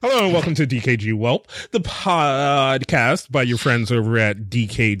Hello and welcome to DKG Welp, the podcast by your friends over at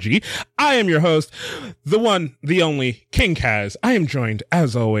DKG. I am your host, the one, the only, King Kaz. I am joined,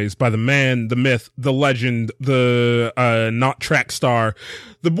 as always, by the man, the myth, the legend, the not track star,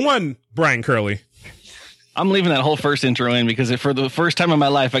 the one, Brian Curley. I'm leaving that whole first intro in because for the first time in my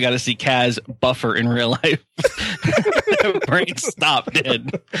life, I got to see Kaz buffer in real life. Brain stopped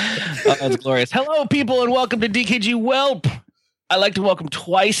dead. That's glorious. Hello, people, and welcome to DKG Welp. I like to welcome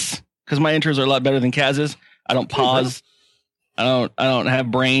twice because my intros are a lot better than Kaz's. I don't pause. I don't have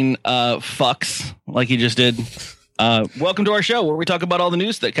brain fucks like he just did. Welcome to our show where we talk about all the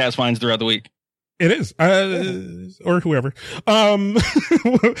news that Kaz finds throughout the week. It is, or whoever.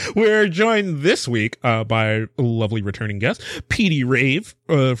 We're joined this week by a lovely returning guest, PD Rave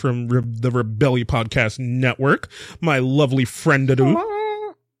from the Rebelli Podcast Network. My lovely friend Adu.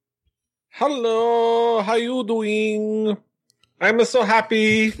 Hello, how you doing? I'm so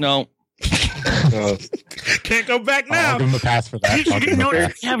happy. No. Can't go back now. I'll give him a pass for that. You didn't know you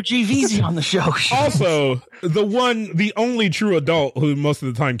have GVZ on the show. Also, the one, the only true adult who most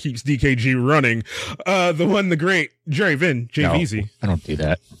of the time keeps DKG running, the one, the great Jerry Vin, JVZ. No, I don't do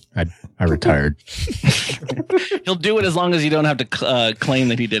that. I retired. He'll do it as long as you don't have to claim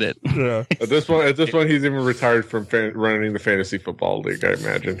that he did it. Yeah. At this point, he's even retired from running the fantasy football league, I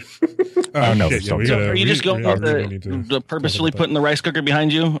imagine. Oh, no. Shit, Are you just going the purposefully putting the rice cooker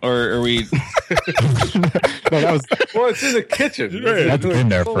behind you, or are we? No, that was. Well, it's in the kitchen. Right. That's been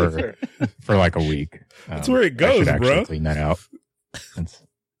there for like a week. That's where it goes, I should bro. actually clean that out.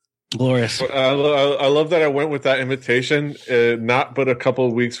 Glorious. I love that I went with that invitation. Not but a couple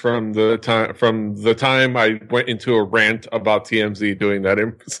of weeks from the time I went into a rant about TMZ doing that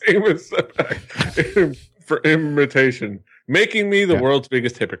same for invitation, making me the world's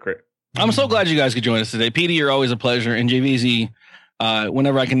biggest hypocrite. I'm so glad you guys could join us today. PD, you're always a pleasure, and JVZ,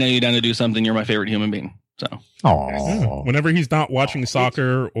 whenever I can nail you down to do something, you're my favorite human being. So, whenever he's not watching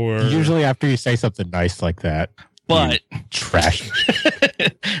soccer or usually after you say something nice like that, but trash.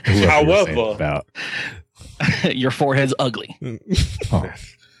 However, your forehead's ugly.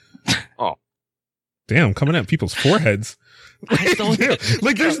 Oh, damn, coming at people's foreheads. Like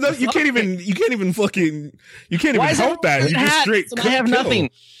there's no, you can't even help that. You just straight. I have nothing.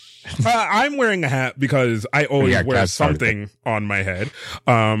 I'm wearing a hat because I always wear something on my head.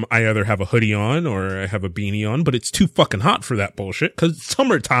 I either have a hoodie on or I have a beanie on, but it's too fucking hot for that bullshit. Cause it's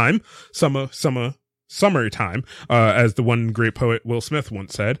summertime, as the one great poet Will Smith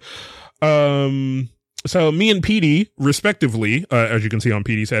once said. So me and PD, respectively, as you can see on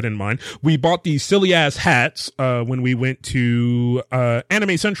PD's head and mine, we bought these silly ass hats, when we went to,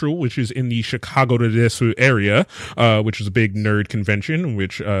 Anime Central, which is in the Chicago to Desu area, which is a big nerd convention, in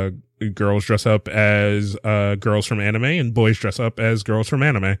which, girls dress up as, girls from anime and boys dress up as girls from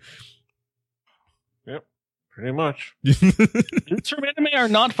anime. Yep, pretty much. Dudes from anime are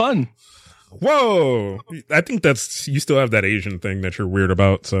not fun. Whoa! I think you still have that Asian thing that you're weird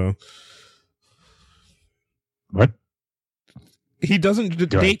about, so. What? He doesn't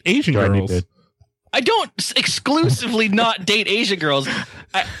date Asian girls. I don't exclusively not date Asian girls.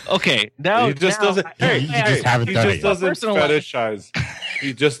 Okay, now he just doesn't. You just haven't done it. He just doesn't fetishize.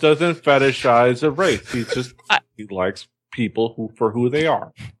 He just doesn't fetishize a race. He likes people for who they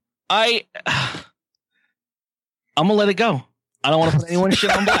are. I'm gonna let it go. I don't want to put anyone's shit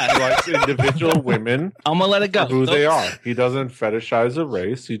on blast. He likes individual women. I'm gonna let it go. For who they are. He doesn't fetishize a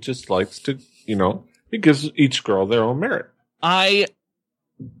race. He just likes to, he gives each girl their own merit. I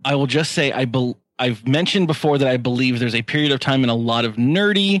will just say I've mentioned before that I believe there's a period of time in a lot of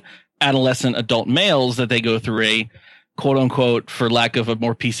nerdy adolescent adult males that they go through a quote unquote, for lack of a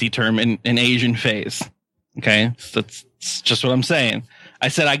more PC term, an Asian phase. Okay, so that's just what I'm saying. I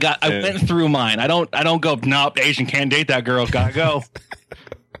said I went through mine. I don't go, nope, Asian can't date that girl. Gotta go.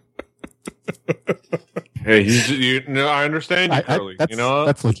 Hey, I understand you, Curly.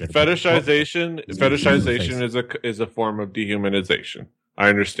 That's legit. Fetishization is a form of dehumanization. I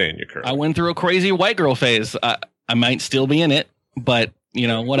understand you, Curly. I went through a crazy white girl phase. I might still be in it, but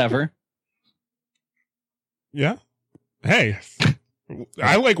whatever. Yeah. Hey,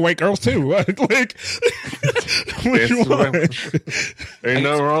 I like white girls too. Like, which one? Ain't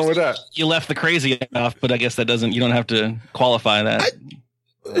nothing wrong with that. You left the crazy off, but I guess that doesn't. You don't have to qualify that.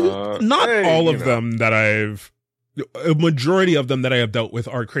 Not all of them that a majority of them that I have dealt with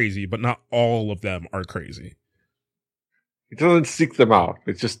are crazy, but not all of them are crazy. It doesn't seek them out.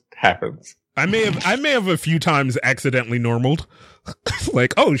 It just happens. I may have a few times accidentally normaled.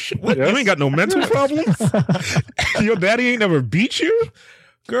 Like, oh shit, what? Yes. You ain't got no mental problems? Your daddy ain't never beat you?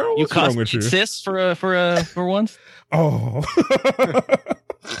 Girl, what's wrong with you? Cis for once? Oh.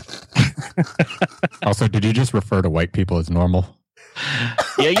 Also, did you just refer to white people as normal?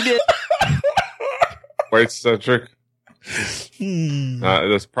 Yeah, you did. White centric.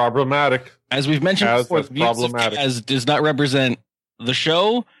 That's problematic. As we've mentioned Kaz, before, that's the views of problematic. Kaz does not represent the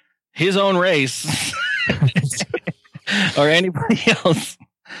show, his own race, or anybody else.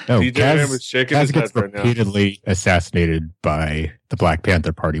 No, DJ Ham is shaking his gets head right now. repeatedly assassinated by the Black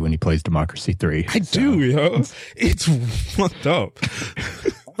Panther Party when he plays Democracy 3. I do, yo. It's fucked up.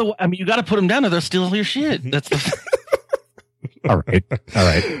 I mean, you got to put them down or they'll steal your shit. That's the. All right. All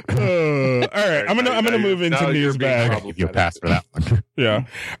right. I'm gonna move into news bag. I'll give you a pass for that one. Yeah.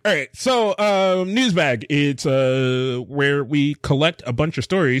 All right. So, news bag. It's where we collect a bunch of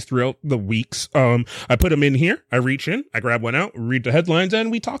stories throughout the weeks. I put them in here. I reach in. I grab one out. Read the headlines,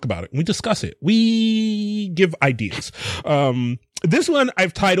 and we talk about it. We discuss it. We give ideas. This one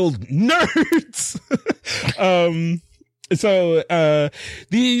I've titled Nerds. So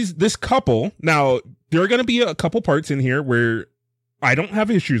this couple, now there are going to be a couple parts in here where I don't have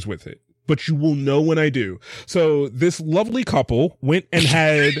issues with it, but you will know when I do. So this lovely couple went and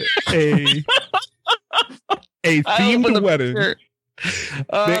had a themed wedding. They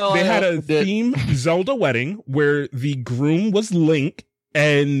had a themed Zelda wedding where the groom was Link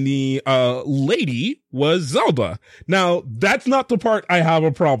and the lady was Zelda. Now, that's not the part I have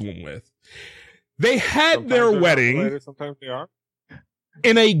a problem with. They had Sometimes their they're not wedding related, sometimes they are.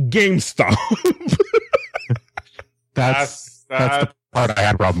 in a GameStop. That's the part I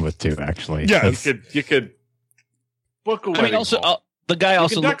had a problem with too, actually. Yes. You could book a I wedding mean, also hall. the guy You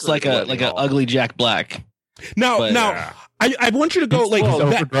also can looks like decorate a the wedding hall. ugly Jack Black. Now, But- Yeah. I want you to go like He's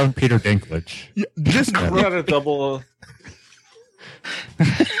that. overgrown Peter Dinklage. Yeah, this We got a double.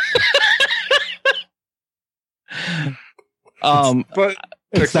 But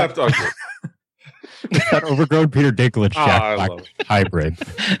It's except that, ugly. that overgrown Peter Dinklage I Jack Black love it. hybrid.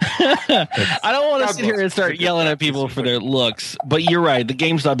 I don't want to God sit here bless. and start It's a good yelling at practice. people for their looks, but you're right. The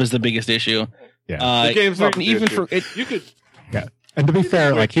GameStop is the biggest issue. Yeah. The game's not even the issue. for it, You could. And to be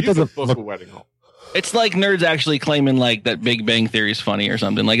fair, like he you could doesn't book look. a wedding hall. it's like nerds actually claiming like that Big Bang Theory is funny or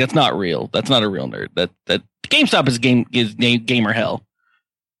something. Like that's not real. That's not a real nerd. That GameStop is gamer hell.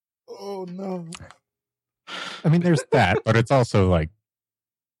 Oh no. I mean, there's that, but it's also like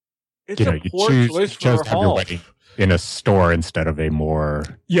It's you know, a you poor chose choice to for a have your hall. wedding in a store instead of a more.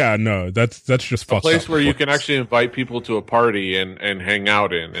 Yeah, no, that's just A fucked place up. where you can actually invite people to a party and hang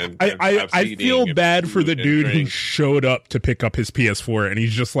out in. And have I seating feel and bad for food the and dude who drinks. showed up to pick up his PS4 and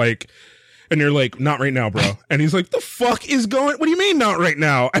he's just like, and they're like, not right now, bro. And he's like, the fuck is going, what do you mean not right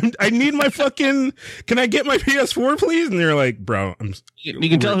now? I need my fucking, can I get my PS4 please? And they're like, bro, You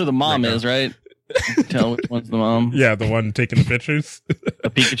can tell who the mom right is, right? You can tell which one's the mom. yeah, the one taking the pictures. A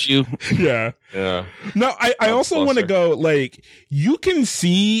Pikachu. Yeah. Yeah. No, I God also bless want to her. go like, you can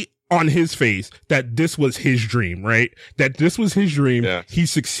see on his face that this was his dream, right? That this was his dream. Yeah. He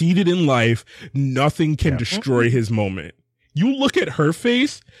succeeded in life. Nothing can destroy his moment. You look at her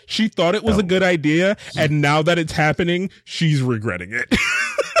face. She thought it was a good idea. And now that it's happening, she's regretting it.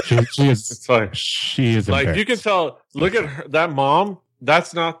 She is. It's like, She is like you can tell, look at her, that mom.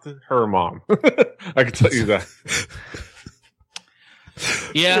 That's not her mom. I can tell you that.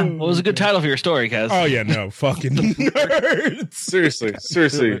 Yeah, well, it was a good title for your story, Kaz. Oh yeah, no, fucking nerds.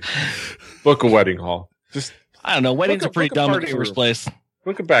 Seriously. Book a wedding hall. Just I don't know. Weddings Book a- are pretty book a dumb in the party first room. place.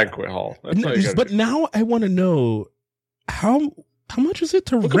 book a banquet hall. That's all you gotta But do. now I want to know how much is it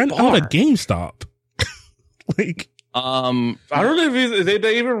to Book a rent out a bar. GameStop? Like, I don't know if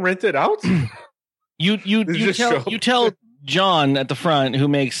they even rent it out. You just show up. tell John at the front who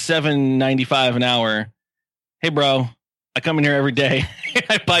makes $7.95 an hour, hey bro, I come in here every day.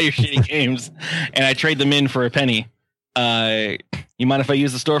 I buy your shitty games and I trade them in for a penny. You mind if I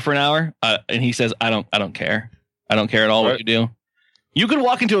use the store for an hour? And he says, I don't care. I don't care at all what you do. You could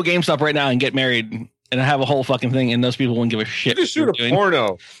walk into a GameStop right now and get married and have a whole fucking thing, and those people wouldn't give a shit. You could shoot a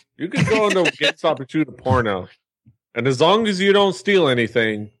porno. You could go into GameStop and shoot a porno, and as long as you don't steal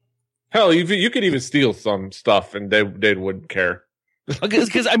anything, hell, you could even steal some stuff, and they wouldn't care.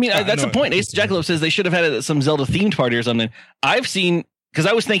 Because I mean, that's no, the point. Ace Jackalope says they should have had some Zelda themed party or something. I've seen, because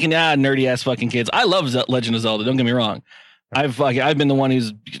I was thinking, nerdy ass fucking kids. I love Legend of Zelda. Don't get me wrong. I've been the one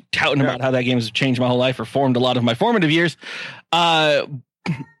who's touting about how that game has changed my whole life or formed a lot of my formative years.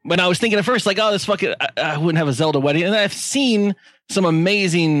 When I was thinking at first, like, oh, this fucking, I wouldn't have a Zelda wedding. And I've seen some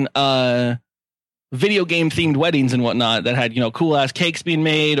amazing video game themed weddings and whatnot that had, cool ass cakes being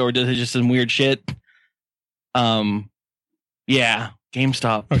made or just some weird shit. Yeah,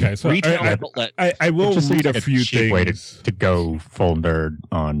 GameStop. okay, so Retail I outlet. will It just read seems a like few cheap way things. to go full nerd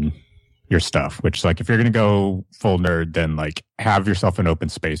on your stuff. Which, like, if you're going to go full nerd, then like have yourself an open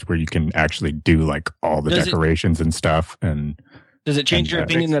space where you can actually do like all the decorations and stuff. And does it change your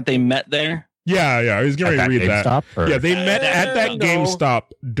opinion that they met there? Yeah. I was going to read that. Yeah, they met at that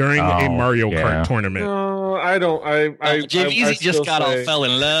GameStop during a Mario Kart tournament. No, I don't. Jim Easy just all fell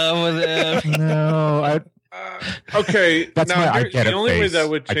in love with him. No, okay. That's now, I get the it. only way that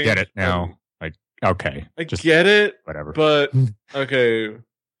would change. I get it now. Like, okay, I get it. Whatever. But okay,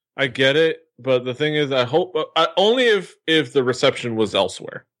 I get it. But the thing is, I hope only if the reception was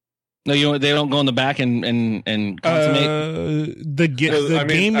elsewhere. No, they don't go in the back and consummate. The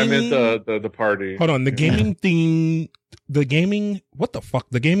gaming. I meant the party. Hold on, the gaming theme. The gaming. What the fuck?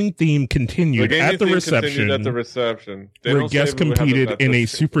 The gaming theme continued at the reception. Where guests competed in a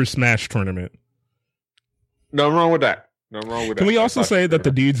Super Smash tournament. Nothing wrong with that. Can we also say that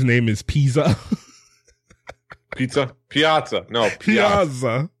the dude's name is Pizza? Piazza. No,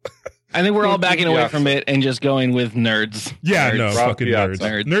 Piazza. I think we're all backing away from it and just going with nerds. Yeah, nerds. no, fucking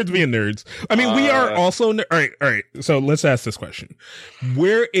nerds. Nerds being nerds. I mean, we are also all right. So let's ask this question: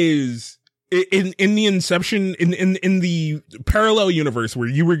 where is in the inception in the parallel universe where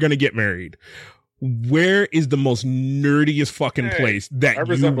you were going to get married? Where is the most nerdiest fucking place that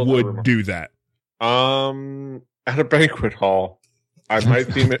you would do that? At a banquet hall. I might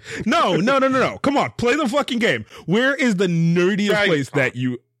theme it. No. Come on, play the fucking game. Where is the nerdiest place that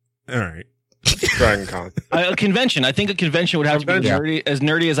you? All right. Dragon Con. A convention. I think a convention would have to be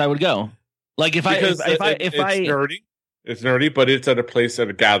nerdy as I would go. Like it's nerdy, but it's at a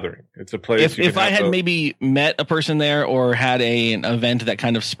gathering. It's a place. If I had maybe met a person there or had an event that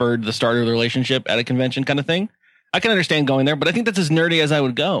kind of spurred the start of the relationship at a convention kind of thing, I can understand going there. But I think that's as nerdy as I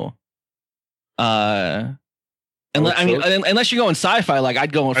would go. Unless you're going sci-fi, like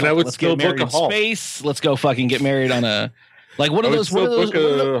I'd go and let's get married in space. Let's go fucking get married on a. Like what are those? Book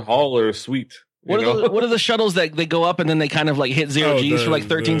a hall or a suite. What are the shuttles that they go up and then they kind of like hit zero G's for like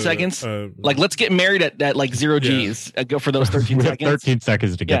 13 seconds? Like let's get married at like zero G's. Go for those 13 seconds. 13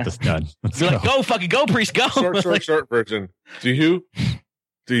 seconds to get this done. Like, go fucking go, priest, go. Short version. Do you?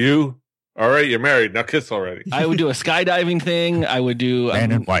 All right, you're married. Now kiss already. I would do a skiving thing. I would do.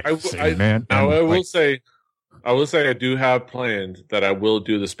 Man and wife. I will say I do have planned that I will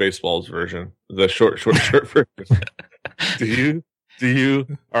do the Spaceballs version, the short version. Do you?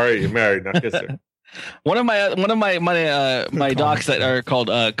 All right, you're married. Now kiss her. One of my docs that are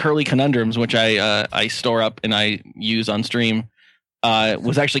called Curly Conundrums, which I store up and I use on stream,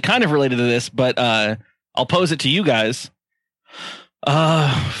 was actually kind of related to this, but I'll pose it to you guys.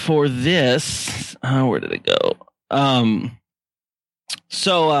 For this, where did it go?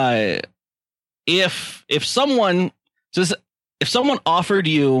 So if someone offered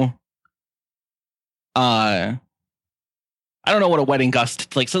you, I don't know what a wedding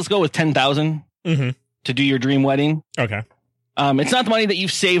costs. Like, so let's go with 10,000 to do your dream wedding. Okay. It's not the money that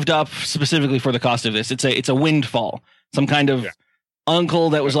you've saved up specifically for the cost of this. It's a windfall. Some kind of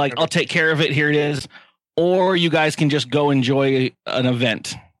uncle that was like, I'll take care of it. Here it is. Or you guys can just go enjoy an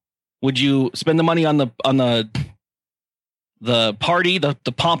event. Would you spend the money on the party, the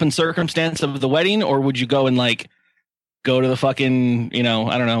pomp and circumstance of the wedding, or would you go and like go to the fucking,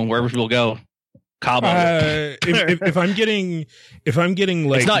 I don't know, wherever people go? Cabo. if I'm getting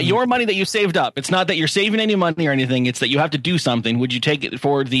like, it's not your money that you saved up. It's not that you're saving any money or anything. It's that you have to do something. Would you take it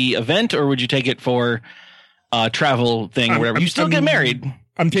for the event or would you take it for travel thing or whatever? You still get married.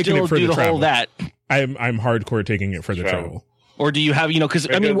 I'm taking it for the travel. Whole that. I'm hardcore taking it for the travel. Or do you have, because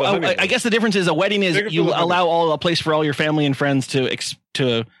I mean, I guess the difference is a wedding is you allow a place for all your family and friends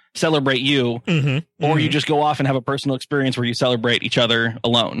to celebrate you, or you just go off and have a personal experience where you celebrate each other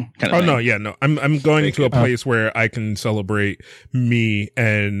alone. Kind of thing. I'm going to a place where I can celebrate me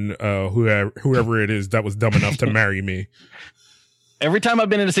and whoever it is that was dumb enough to marry me. Every time I've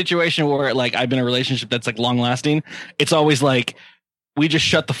been in a situation where like I've been in a relationship that's like long lasting, it's always like we just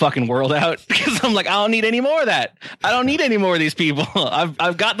shut the fucking world out because I'm like, I don't need any more of that. I don't need any more of these people.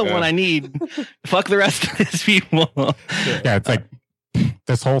 I've got the one I need. Fuck the rest of these people. Yeah, it's like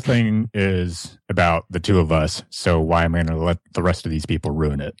this whole thing is about the two of us. So why am I going to let the rest of these people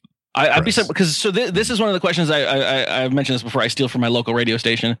ruin it? I'd be because this is one of the questions I've mentioned this before. I steal from my local radio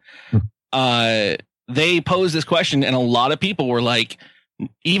station. They posed this question, and a lot of people were like,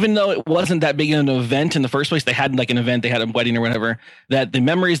 even though it wasn't that big of an event in the first place, they had like an event, they had a wedding or whatever, that the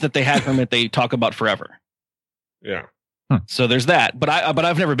memories that they had from it, they talk about forever. Yeah. So there's that, but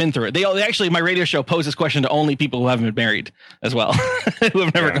I've never been through it. They actually, my radio show posed this question to only people who haven't been married as well, who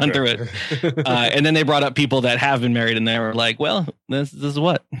have never gone through it. And then they brought up people that have been married, and they were like, "Well, this is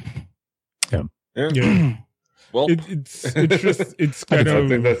what." Yeah. Well, it's kind I of.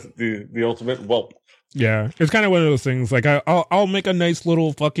 think that's the ultimate whelp. Yeah, it's kind of one of those things. Like I'll make a nice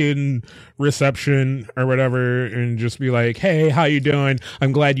little fucking reception or whatever, and just be like, "Hey, how you doing?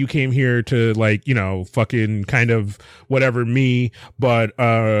 I'm glad you came here to like, fucking kind of whatever me, but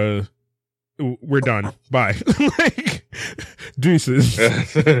we're done. Bye." Like deuces.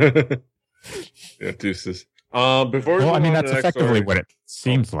 Yeah, deuces. Before we Well, I mean, move on to that's the next effectively story- what it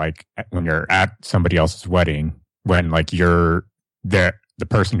seems like when you're at somebody else's wedding, when like you're there. The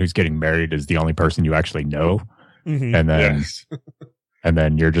person who's getting married is the only person you actually know, Mhm. and then Yes. and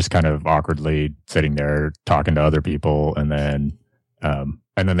then you're just kind of awkwardly sitting there talking to other people, and then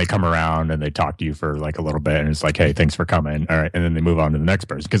they come around and they talk to you for like a little bit, and it's like, hey, thanks for coming, all right, and then they move on to the next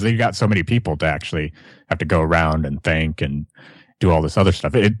person because they've got so many people to actually have to go around and thank and do all this other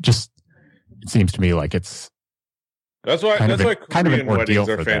stuff. It seems to me like it's That's why kind of Korean an ordeal weddings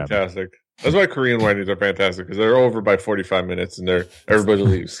are for them. fantastic. That's why Korean weddings are fantastic because they're over by 45 minutes and everybody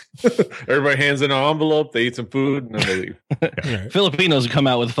leaves. Everybody hands in an envelope, they eat some food, and then they leave. Right. Filipinos come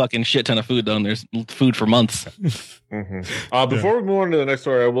out with a fucking shit ton of food though, and there's food for months. Before we move on to the next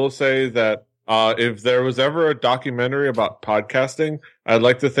story, I will say that if there was ever a documentary about podcasting, I'd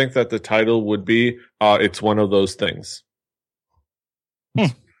like to think that the title would be "It's One of Those Things."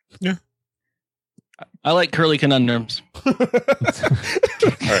 Yeah. I like curly conundrums. All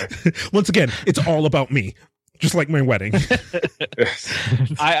right. Once again, it's all about me, just like my wedding. Yes.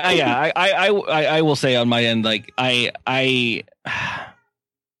 I will say on my end, like I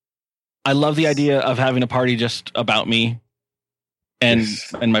love the idea of having a party just about me and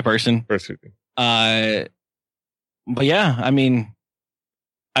Yes. and my person. But yeah, I mean,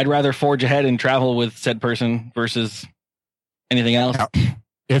 I'd rather forge ahead and travel with said person versus anything else. Now,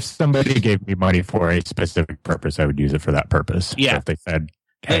 if somebody gave me money for a specific purpose, I would use it for that purpose. Yeah. So if they said,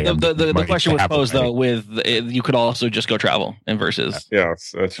 "Hey, I'm The giving you money question to was have a posed wedding," though with you could also just go travel and versus Yeah,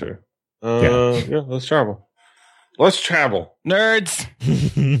 that's true. Yeah, let's travel. Let's travel. nerds.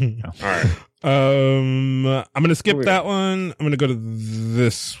 All right. I'm gonna skip Moving that one. I'm gonna go to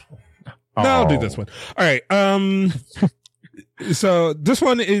this. No, I'll do this Oh. one. All right. So this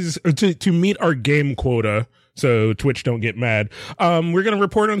one is to meet our game quota. So Twitch don't get mad. We're going to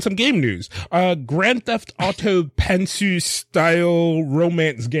report on some game news. Grand Theft Auto Pensu style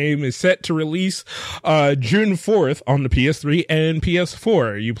romance game is set to release, June 4th on the PS3 and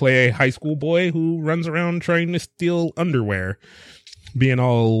PS4. You play a high school boy who runs around trying to steal underwear, being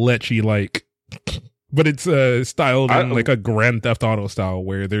all lechy like. But it's styled in like a Grand Theft Auto style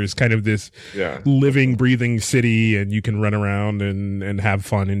where there's kind of this living, breathing city and you can run around and have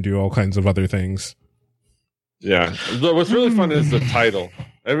fun and do all kinds of other things. Yeah. What's really fun is the title.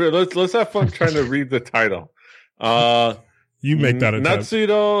 Let's have fun trying to read the title. You make that a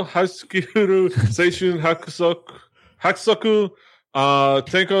Natsudo Hasukiru Seishun Hakusoku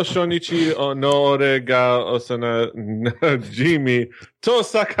Tenko Shonichi no Ore ga Osana Jimi to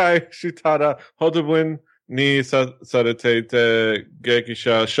Sakai Shitada Hodobun ni Sarete te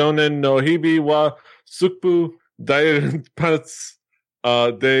Gekisha Shonen no Hibi wa Sukbu Dairenpats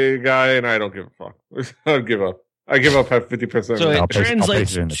Day guy, and I don't give a fuck. I'll give up. I give up at 50%. So I'll it paste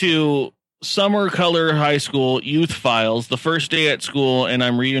translates it in the- to Summer Color High School Youth Files, the first day at school, and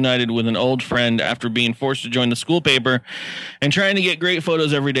I'm reunited with an old friend after being forced to join the school paper and trying to get great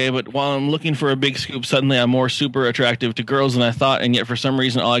photos every day. But while I'm looking for a big scoop, suddenly I'm more super attractive to girls than I thought, and yet for some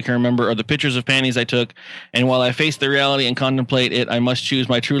reason all I can remember are the pictures of panties I took. And while I face the reality and contemplate it, I must choose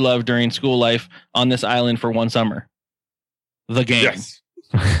my true love during school life on this island for one summer. The game. Yes.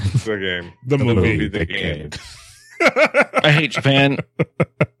 The game. The movie. The game. I hate Japan.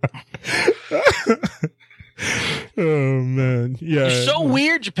 Oh man, yeah. You're so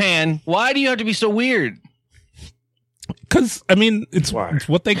weird, Japan. Why do you have to be so weird? Because I mean, it's Why?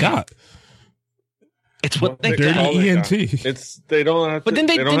 what they got. It's what they Dirty got. all they got. ENT. It's they don't have. But to, didn't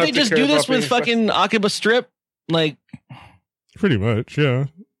they, don't didn't have they to just care do this about with being fucking Akiba Strip? Like, Pretty much, yeah.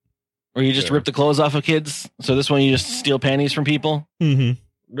 where you just Yeah. rip the clothes off of kids? So this one you just steal panties from people? Mm-hmm.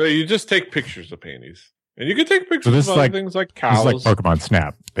 No, you just take pictures of panties, and you can take pictures So this of is other like- things like It's cows. like Pokemon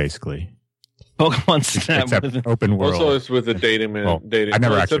Snap, basically. Pokemon Snap. Except with- open world. Also, it's with the dating. Well, dating. I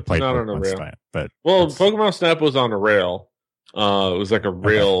never no, actually except played not on a Pokemon rail. Snap, but Well, it's- Pokemon Snap was on a rail. It was like a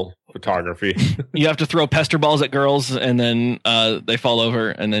rail photography. You have to throw pester balls at girls, and then they fall over,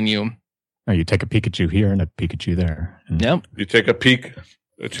 and then you. no, you take a Pikachu here and a Pikachu there. And Yep. You take a peek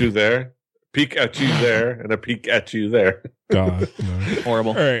to there, peek at you there and a peek at you there. God, no.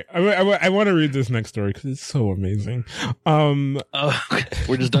 Horrible. All right, I want to read this next story because it's so amazing.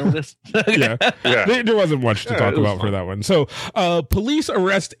 We're just done with this. Yeah, Yeah. there wasn't much to talk it was about for fun. that one. So, police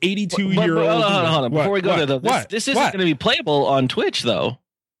arrest 82-year-old. Hold on. Before we go there, though, What? this isn't What? going to be playable on Twitch, though.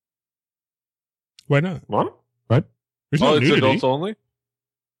 Why not? What? There's Oh, no it's nudity. adults only?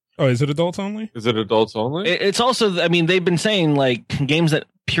 Oh, is it adults only? Is it adults only? It's also, I mean, they've been saying like games that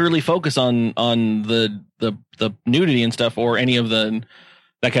purely focus on the nudity and stuff, or any of that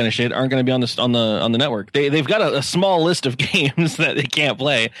kind of shit, aren't going to be on the network. They've got a small list of games that they can't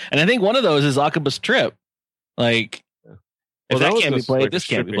play, and I think one of those is Octopus Trip. Like, if that can't be played, this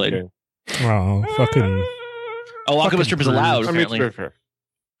can't be played. Game. Oh, fucking. Oh, Octopus Trip is allowed. I mean, Apparently.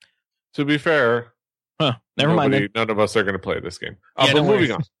 to be fair, Huh, never mind. Then. none of us are going to play this game. Yeah, But don't worry.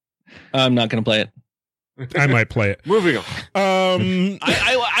 moving on. I'm not going to play it. I might play it. Moving on.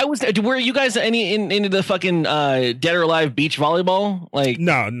 I was. Were you guys into the fucking Dead or Alive beach volleyball? Like,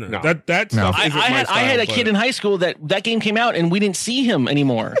 No. That No. stuff. I isn't my had style, a kid but- in high school that game came out and we didn't see him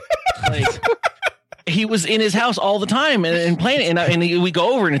anymore. Like, he was in his house all the time and playing it, and we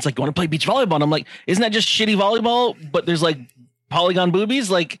go over and it's like, you want to play beach volleyball? And I'm like, isn't that just shitty volleyball? But there's like polygon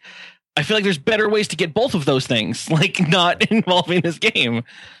boobies. Like, I feel like there's better ways to get both of those things, like not involving this game.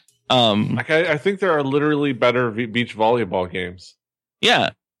 I think there are literally better beach volleyball games, Yeah.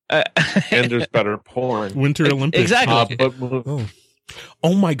 and there's better porn. Winter Olympics. Exactly.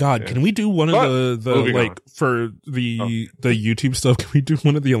 Oh my God! Yeah. Can we do one of But, the moving like on. for the YouTube stuff? Can we do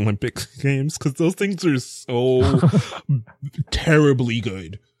one of the Olympics games? Because those things are so terribly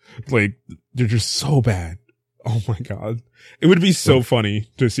good. Like, they're just so bad. Oh my God! It would be so funny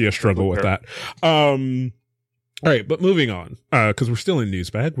to see us struggle with that. All right, but moving on, because we're still in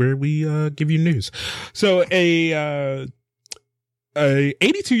Newsbag, where we give you news. So a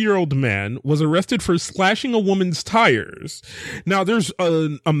 82-year-old man was arrested for slashing a woman's tires. Now, there's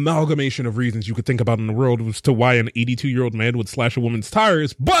an amalgamation of reasons you could think about in the world as to why an 82-year-old man would slash a woman's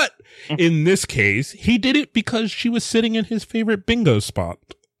tires, but in this case, he did it because she was sitting in his favorite bingo spot.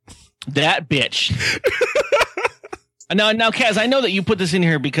 That bitch. Now, Kaz, I know that you put this in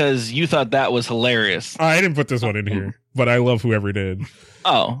here because you thought that was hilarious. I didn't put this one in here, but I love whoever did.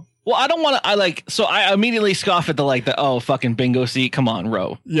 Oh, well, I don't want to. So I immediately scoff at the fucking bingo seat. Come on,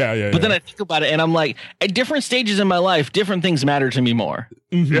 row. Yeah. But then I think about it, and I'm like, at different stages in my life, different things matter to me more.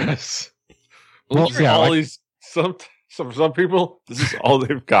 Mhm. Yes. Well, yeah, all like- these some people, this is all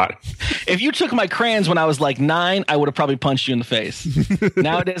they've got. If you took my crayons when I was like 9, I would have probably punched you in the face.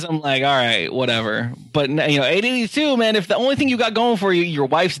 Nowadays, I'm like, all right, whatever. But 882, man. If the only thing you got going for you, your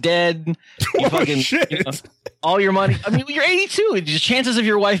wife's dead, you fucking, shit. all your money. I mean, you're 82. The chances of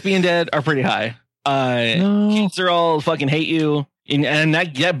your wife being dead are pretty high. Kids are all fucking hate you. And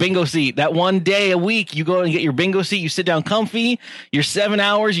that bingo seat, that one day a week, you go and get your bingo seat, you sit down comfy, you're 7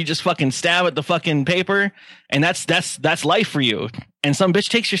 hours, you just fucking stab at the fucking paper, and that's life for you. And some bitch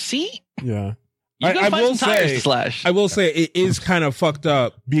takes your seat. Yeah. You gotta find some tires to slash. I will say it is kind of fucked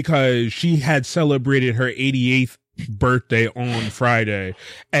up because she had celebrated her 88th birthday on Friday,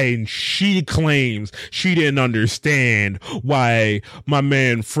 and she claims she didn't understand why my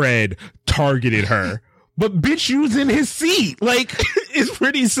man Fred targeted her. But bitch, you was in his seat. Like, it's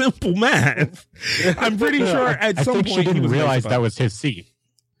pretty simple math. I'm pretty sure at I some think point she didn't he was realize nice that about was his seat.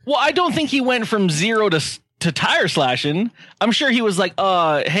 Well, I don't think he went from 0 to tire slashing. I'm sure he was like,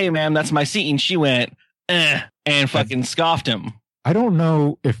 hey ma'am, that's my seat. And she went, and fucking scoffed him. I don't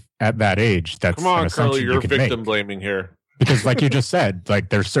know if at that age that's Come on, an assumption Curly, you you're could victim make. blaming here. Because like you just said, like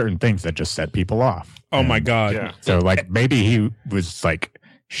there's certain things that just set people off. Oh my And God. Yeah. So like maybe he was like,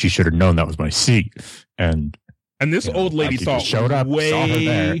 she should have known that was my seat. And And this you know, old lady like, he thought just showed up, saw her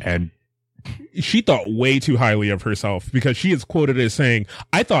there, and she thought way too highly of herself because she is quoted as saying,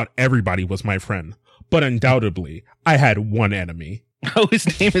 I thought everybody was my friend, but undoubtedly I had one enemy. Oh,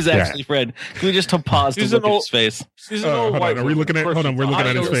 his name is actually Fred. Can we just pause to He's look an at old- his face? She's an old Hold white on, are we woman. looking at- Of course hold on, she we're thought looking at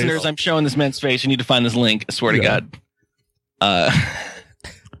Audio his face. listeners, I'm showing this man's face. You need to find this link. I swear to Yeah. God.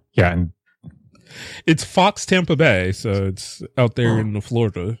 yeah, and It's Fox Tampa Bay, so it's out there in the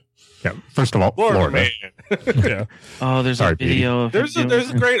Florida. yeah. First of all, Florida, Florida. man. Yeah. Oh, there's Sorry, a video. Of There's him a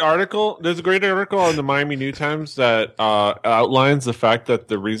doing- great article. There's a great article on the Miami New Times that outlines the fact that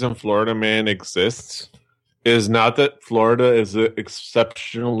the reason Florida Man exists is not that Florida is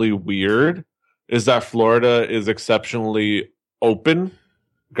exceptionally weird, is that Florida is exceptionally open,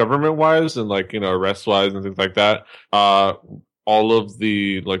 government wise, and arrest wise and things like that. All of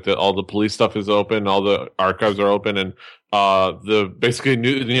the all the police stuff is open, all the archives are open, and the basically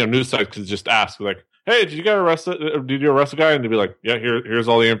news sites could just ask like, hey, did you get arrested? Did you arrest a guy? And they'd be like, yeah, here's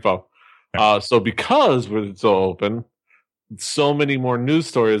all the info. So because we're so open, so many more news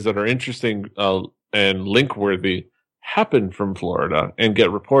stories that are interesting and link worthy happen from Florida and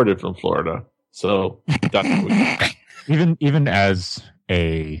get reported from Florida. So that's what we do. Even as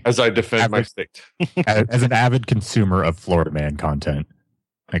I defend my state. as an avid consumer of Florida Man content,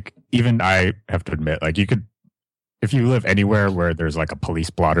 like even I have to admit, like you could, if you live anywhere where there's like a police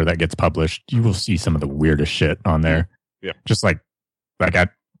blotter that gets published, you will see some of the weirdest shit on there. Yeah. Just like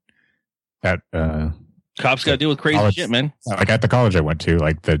at Cops got to deal with crazy college, shit, man. like at the college I went to,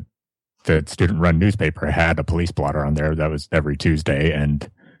 like the student run newspaper had a police blotter on there that was every Tuesday, and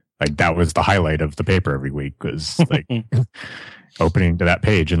like that was the highlight of the paper every week, was like opening to that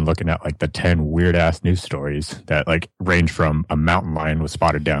page and looking at like the 10 weird ass news stories that like range from a mountain lion was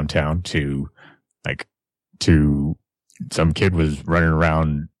spotted downtown to some kid was running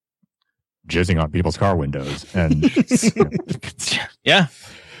around jizzing on people's car windows. And Yeah.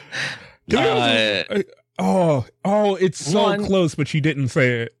 It's so close, but she didn't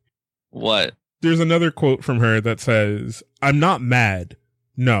say it. What? There's another quote from her that says, "I'm not mad.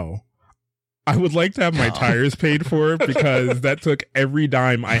 No. I would like to have my tires paid for because that took every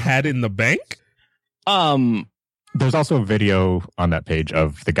dime I had in the bank." There's also a video on that page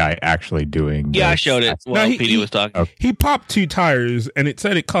of the guy actually doing. Yeah, I showed it while PD was talking. Okay. He popped 2 tires and it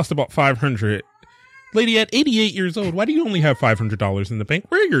said it cost about $500. Lady, at 88 years old, why do you only have $500 in the bank?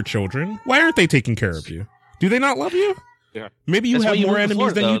 Where are your children? Why aren't they taking care of you? Do they not love you? Yeah. Maybe you have more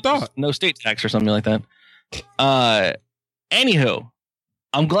enemies than you thought. No state tax or something like that. Anywho,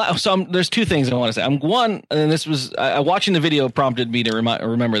 I'm glad. So there's 2 things I want to say. And this was watching the video prompted me to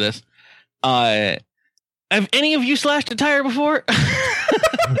remember this. Have any of you slashed a tire before?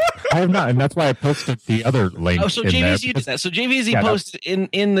 I have not, and that's why I posted the other link. Oh, so JVZ did that. So JVZ posted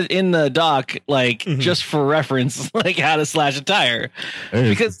in the doc, like just for reference, like how to slash a tire.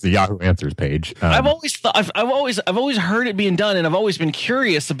 Because the Yahoo Answers page. I've always thought, I've always heard it being done, and I've always been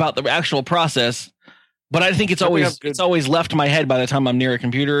curious about the actual process. But I think it's always left my head by the time I'm near a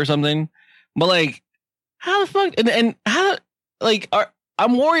computer or something. But like, how the fuck and how like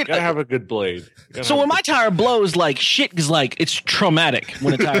I'm worried. You gotta have a good blade. So when my tire blows, like shit is like, it's traumatic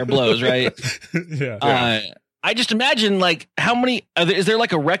when a tire blows, right? Yeah. I just imagine like how many, is there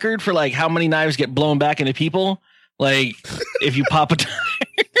like a record for like how many knives get blown back into people? Like if you pop a tire.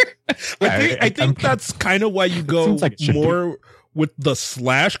 I think that's kind of why you go more with the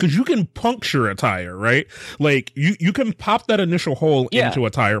slash, because you can puncture a tire, right? Like you can pop that initial hole into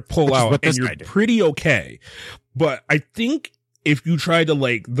a tire, pull out, and you're pretty okay. But I think if you try to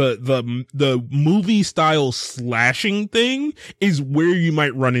like the movie style slashing thing is where you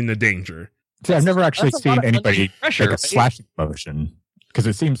might run into danger. See, I've never actually seen anybody like a slashing motion, because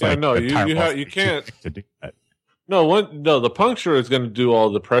it seems like you can't to do that. No, the puncture is going to do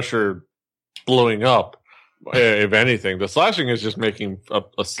all the pressure blowing up. If anything, the slashing is just making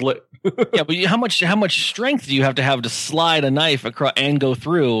a slit. Yeah, but how much strength do you have to slide a knife across and go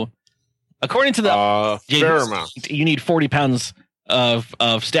through? According to the fair amount, you need 40 pounds of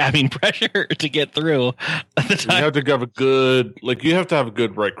stabbing pressure to get through the time. You have to have a good, you have to have a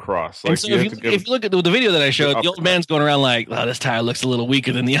good right cross. Like, so if you look at the video that I showed, the old man's going around like, "Oh, this tire looks a little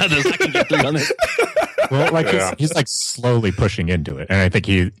weaker than the others. I can get through on this." Well, he's like slowly pushing into it, and I think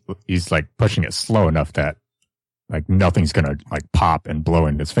he's like pushing it slow enough that like nothing's gonna like pop and blow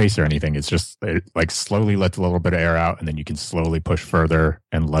in his face or anything. It's just it, like slowly lets a little bit of air out, and then you can slowly push further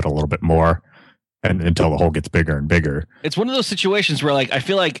and let a little bit more, and until the hole gets bigger and bigger. It's one of those situations where like I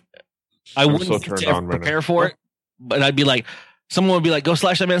feel like I wouldn't prepare for it, but I'd be like, someone would be like, "Go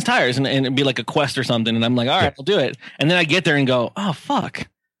slash that man's tires," and it'd be like a quest or something, and I'm like, "All right, I'll do it." And then I get there and go, "Oh fuck,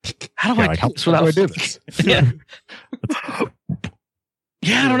 how do I do this without do this?"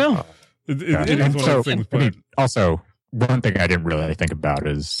 Yeah, I don't know. It is one of those things, but also, one thing I didn't really think about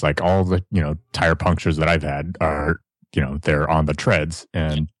is like all the tire punctures that I've had are they're on the treads,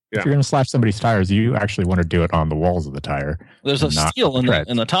 and if you're going to slash somebody's tires, you actually want to do it on the walls of the tire. There's a steel in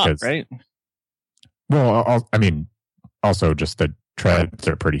the top, right? Well, I mean, also just the treads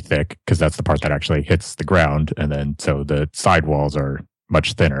are pretty thick because that's the part that actually hits the ground, and then so the side walls are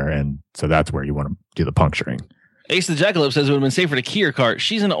much thinner, and so that's where you want to do the puncturing. Ace the Jackalope says it would have been safer to key her cart.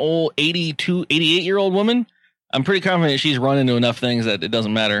 She's an old 88-year-old woman. I'm pretty confident she's run into enough things that it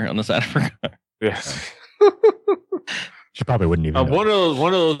doesn't matter on the side of her car. Yes. She probably wouldn't even one of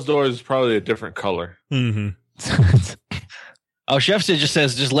those doors is probably a different color. Mm-hmm. Oh, Chef just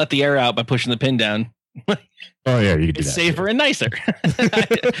says just let the air out by pushing the pin down. Oh yeah, you could do it's that. Safer and nicer.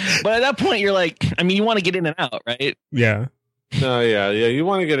 But at that point, you're like, I mean, you want to get in and out, right? Yeah. No, yeah. You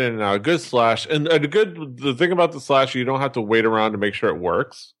want to get in and out. A good slash, and the thing about the slash, you don't have to wait around to make sure it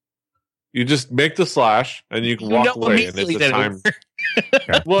works. You just make the slash and you can walk away, and it's a time.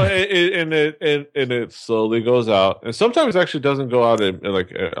 Well, it slowly goes out, and sometimes it actually doesn't go out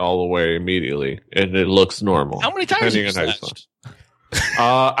all the way immediately, and it looks normal. How many times have you slashed?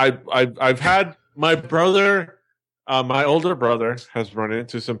 I've had my brother, my older brother, has run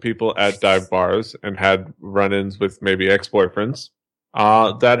into some people at dive bars and had run-ins with maybe ex-boyfriends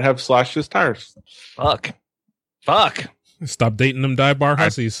that have slashed his tires. Fuck. Stop dating them dive bar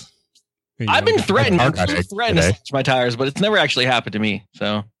hussies. I've been threatened to slash my tires, but it's never actually happened to me.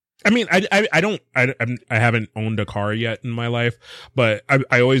 So, I mean, I haven't owned a car yet in my life, but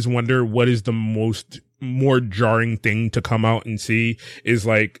I always wonder what is the more jarring thing to come out and see is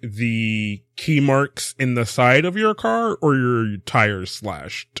like the key marks in the side of your car or your tires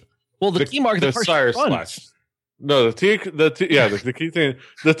slashed. Well, the key mark, the tire slashed. No, the key thing,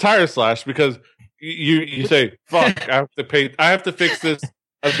 the tire slashed because you say, "Fuck, I have to fix this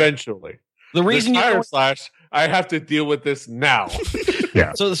eventually." The reason you tire slash, I have to deal with this now.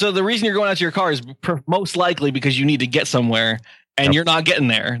 Yeah. So the reason you're going out to your car is most likely because you need to get somewhere, and you're not getting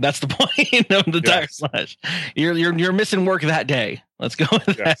there. That's the point of the tire slash. You're missing work that day. Let's go with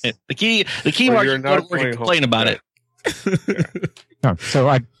that. The key mark. You're not going to complain about it. No,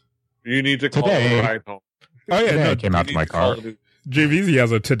 so you need to call a ride home. Oh yeah, today I came out to my car. JVZ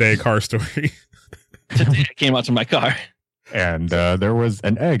has a today car story. Today I came out to my car. And there was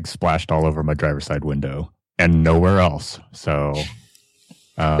an egg splashed all over my driver's side window and nowhere else. So,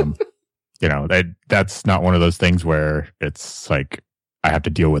 that's not one of those things where it's like, I have to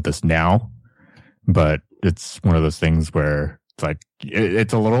deal with this now. But it's one of those things where it's like,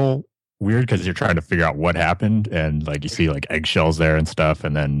 it's a little weird because you're trying to figure out what happened. And like, you see like eggshells there and stuff.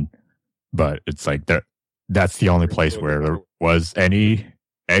 And then, but it's like, that's the only place where there was any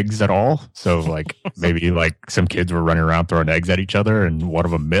eggs at all. So like maybe like some kids were running around throwing eggs at each other and one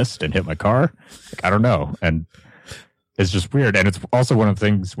of them missed and hit my car. Like, I don't know. And it's just weird. And it's also one of the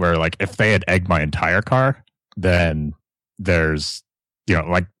things where like if they had egged my entire car, then there's,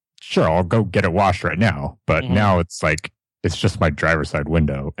 like, sure, I'll go get it washed right now. But now it's like, it's just my driver's side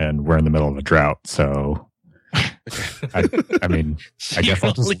window and we're in the middle of a drought. So I mean, I guess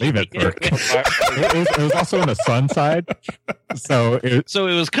I'll just leave it. It was also on the sun side, so it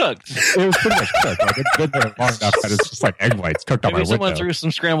was cooked. It was pretty much cooked. Like it's been there long enough that it's just like egg whites cooked on my window. Someone threw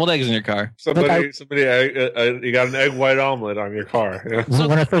some scrambled eggs in your car. Somebody, you got an egg white omelet on your car. Yeah. So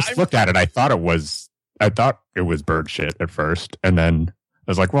when I first looked at it, I thought it was bird shit at first, and then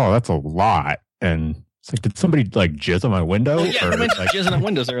I was like, "Well, that's a lot." And it's like, did somebody like jizz on my window? Oh, yeah, I mentioned jizzing on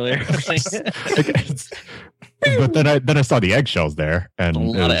windows earlier. But then I saw the eggshells there, and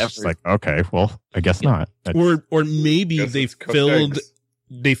it was like, okay, well, I guess not. Or maybe they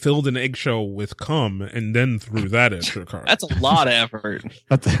filled an eggshell with cum and then threw that at your car. That's a lot of effort.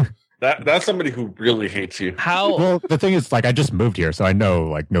 That's somebody who really hates you. How? Well, the thing is, like, I just moved here, so I know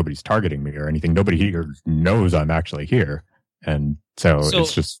like nobody's targeting me or anything. Nobody here knows I'm actually here, and so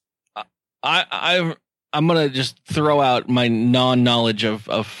it's just. I'm gonna just throw out my non-knowledge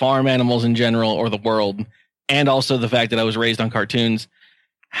of farm animals in general or the world. And also the fact that I was raised on cartoons.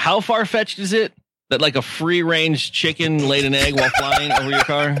 How far-fetched is it that like a free-range chicken laid an egg while flying over your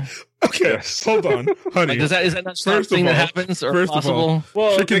car? Okay, hold on, honey. Like, is that not something that happens or possible?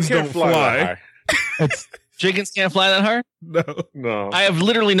 Well, chickens don't fly. Chickens can't fly that hard? No. I have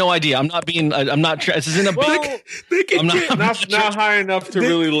literally no idea. I'm not. This isn't a big. They can get not high enough to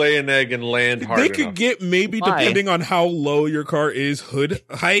really lay an egg and land hard. They could get maybe depending on how low your car is hood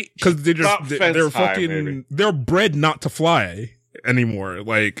height because they're bred not to fly anymore.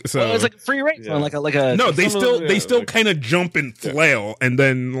 Like so, it's like a free range one, like a. No, they still kind of jump and flail and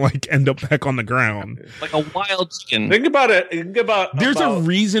then like end up back on on like a wild chicken. Think about it. There's a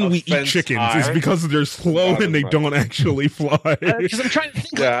reason we eat chickens is because they're slow and they don't actually fly. Because I'm trying to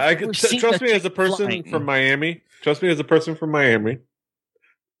think. Yeah, trust me as a person from Miami.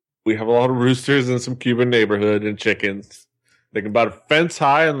 We have a lot of roosters in some Cuban neighborhood and chickens. They can about a fence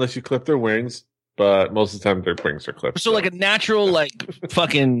high unless you clip their wings. But most of the time their wings are clipped. So like a natural, like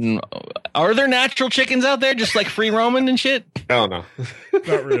fucking, are there natural chickens out there just like free roaming and shit? Hell no.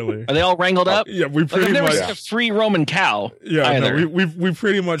 Not really. Are they all wrangled up? Yeah, we pretty I've never much seen a free roaming cow. Yeah, either. No, we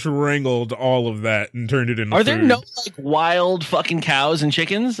pretty much wrangled all of that and turned it into Are there no like wild fucking cows and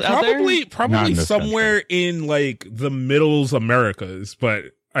chickens out there? Probably somewhere in like the middle Americas, but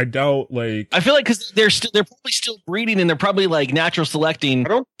I doubt like I feel like because they're probably still breeding and they're probably like natural selecting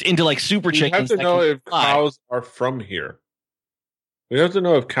into like super chickens. We have to know if cows are from here. We have to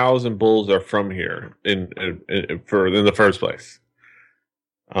know if cows and bulls are from here in the first place.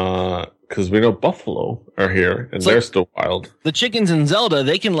 Because we know buffalo are here and they're still wild. The chickens in Zelda,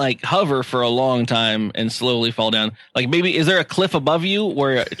 they can like hover for a long time and slowly fall down. Like maybe is there a cliff above you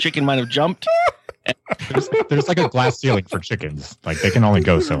where a chicken might have jumped? There's like a glass ceiling for chickens. Like they can only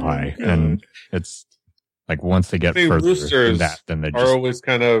go so high, and it's like once they get further roosters than that, then they are just always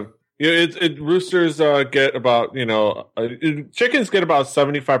kind of roosters get about chickens get about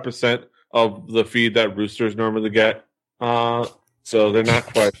 75% of the feed that roosters normally get. So they're not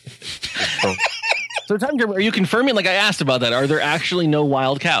quite. So, Time Grip, are you confirming? Like I asked about that. Are there actually no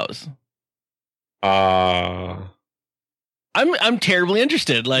wild cows? I'm terribly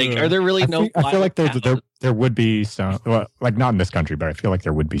interested. Like, are there really no? I feel like there would be some. Well, like not in this country, but I feel like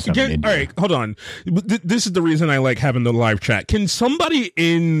there would be some. In India. All right, hold on. This is the reason I like having the live chat. Can somebody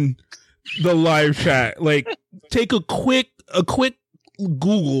in the live chat like take a quick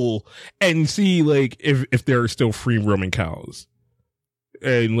Google and see like if there are still free roaming cows?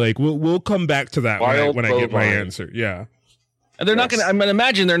 And like we'll come back to that when I get my answer. Yeah, and they're not gonna. I mean,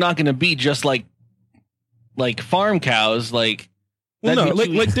 imagine they're not gonna be just like farm cows. Like, well, no,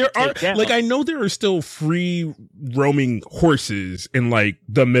 like there are like I know there are still free roaming horses in like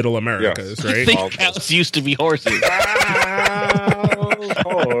the Middle Americas, right? I think cows used to be horses.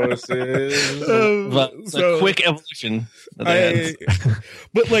 Horses. But it's a quick evolution.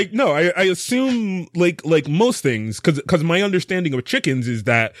 But like no, I assume like most things because my understanding of chickens is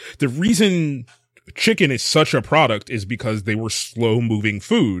that the reason chicken is such a product is because they were slow moving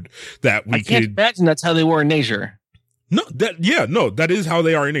food that we I can't imagine that's how they were in nature. No, that is how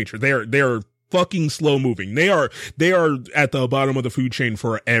they are in nature. They are fucking slow moving. They are at the bottom of the food chain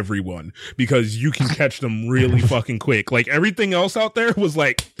for everyone because you can catch them really fucking quick. Like everything else out there was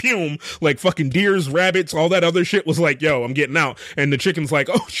like pew, like fucking deers, rabbits, all that other shit was like, yo, I'm getting out. And the chicken's like,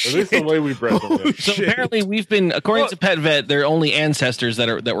 oh shit. At least the way we bred them. So apparently we've been, according to Pet Vet, they're only ancestors that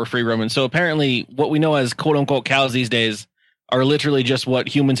were free roaming. So apparently what we know as quote unquote cows these days are literally just what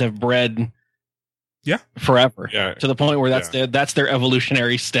humans have bred. Yeah. Forever. Yeah. To the point where that's their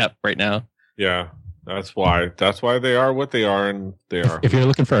evolutionary step right now. Yeah, that's why they are what they are, and they are. If you're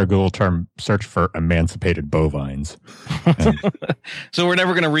looking for a Google term, search for emancipated bovines. So we're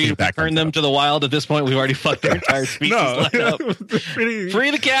never going to return them to the wild at this point. We've already fucked their entire species. Free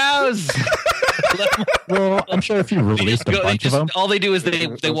the cows. Well, I'm sure if you released a bunch of them, all they do is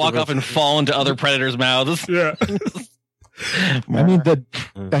they walk off and fall into other predators' mouths. Yeah. I mean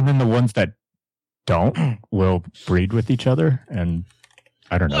and then the ones that don't will breed with each other and.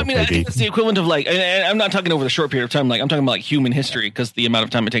 I don't know. Well, I mean, I think it's the equivalent of like, and I'm not talking over the short period of time. Like, I'm talking about like human history because the amount of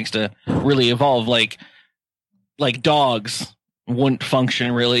time it takes to really evolve. Like dogs wouldn't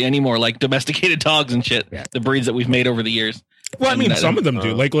function really anymore. Like domesticated dogs and shit. Yeah. The breeds that we've made over the years. Well, I mean, some of them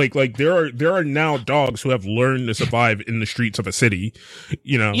do. Like there are now dogs who have learned to survive in the streets of a city.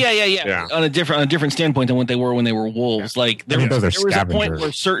 You know. Yeah. On a different standpoint than what they were when they were wolves. Yeah. Like there was a point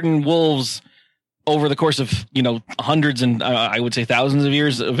where certain wolves. Over the course of hundreds and I would say thousands of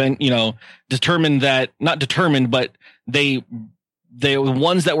years, determined that not determined, but they were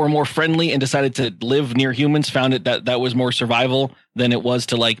ones that were more friendly and decided to live near humans. Found it that was more survival than it was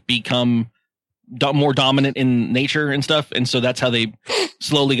to like become more dominant in nature and stuff. And so that's how they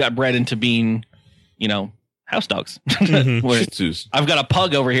slowly got bred into being, house dogs. Mm-hmm. I've got a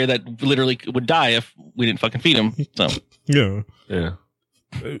pug over here that literally would die if we didn't fucking feed him. So yeah.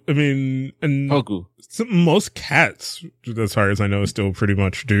 I mean, and most cats, as far as I know, still pretty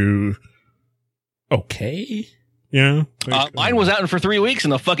much do okay. Yeah. Mine was out for 3 weeks in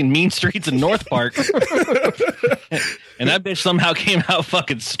the fucking mean streets in North Park. And that bitch somehow came out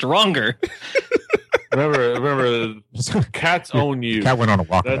fucking stronger. Remember, cats own you. Cat went on a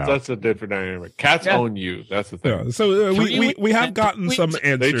walk. That's a different dynamic. Cats own you. That's the thing. Yeah, so we have gotten some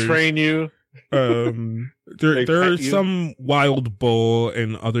answers. They train you. There are some wild bull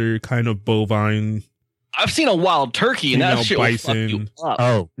and other kind of bovine. I've seen a wild turkey and that shit bison. Will fuck you up.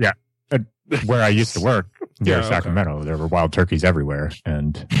 Oh yeah, where I used to work near Sacramento, there were wild turkeys everywhere.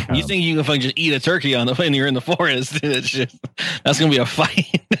 And you think you can fucking just eat a turkey when you're in the forest? That's gonna be a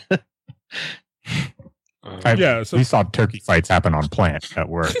fight. We saw turkey fights happen on plant at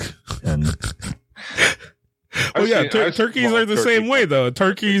work, and. Turkeys are the same way though.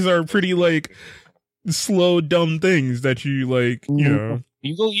 Turkeys are pretty like slow, dumb things that you like. You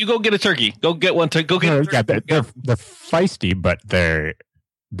go get a turkey. Go get one. Go get. A turkey. They're feisty, but they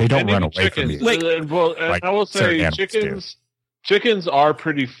don't run away from you. I will say chickens. chickens are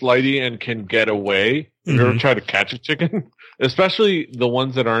pretty flighty and can get away. If you ever try to catch a chicken, especially the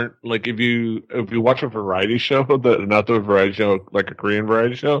ones that aren't like if you watch a variety show, not the variety show, like a Korean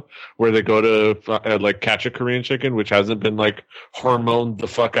variety show, where they go to like catch a Korean chicken which hasn't been like hormoned the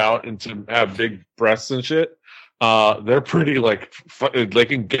fuck out and to have big breasts and shit. They're pretty like they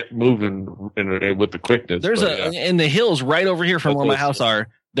can get moving with the quickness. There's in the hills right over here from where my house are.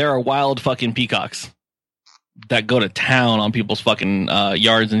 There are wild fucking peacocks that go to town on people's fucking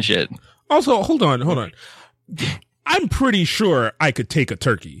yards and shit. Also, hold on. I'm pretty sure I could take a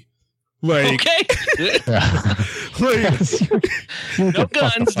turkey. Like, okay. like no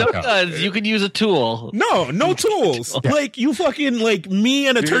guns. You could use a tool. No tools. Like you fucking like me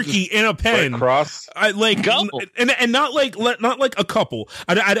and a turkey in a pen. Cross. I like Go. and not like a couple.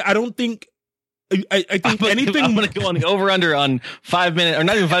 I don't think. I think anything. I'm going to go on the over under on 5 minutes, or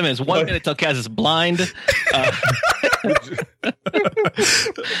not even 5 minutes. 1 minute till Kaz is blind.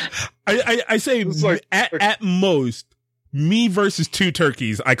 I say like, at most me versus 2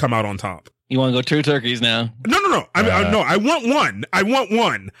 turkeys. I come out on top. You want to go 2 turkeys now? No. I want one.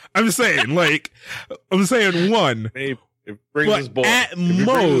 I'm saying one. Maybe it brings his boy. At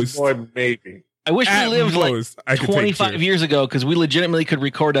most, maybe. I wish we lived most, like 25 years ago because we legitimately could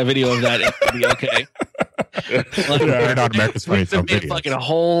record a video of that and it would be okay. They're not America's Funniest Home There'd be fucking a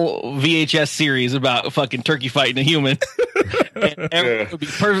whole VHS series about fucking turkey fighting a human. And everyone would be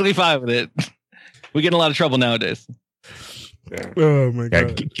perfectly fine with it. We get in a lot of trouble nowadays. Yeah. Oh my Yeah,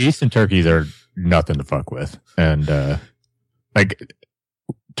 god! geese and turkeys are nothing to fuck with, and like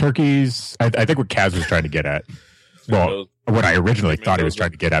turkeys. I think what Kaz was trying to get at. Well, what I originally thought he was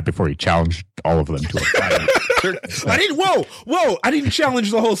trying to get at before he challenged all of them to a fight. I didn't. Whoa! I didn't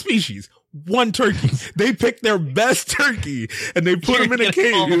challenge the whole species. One turkey. They picked their best turkey and they put him in a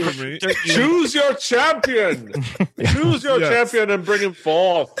cage. Choose your champion. Choose your champion and bring him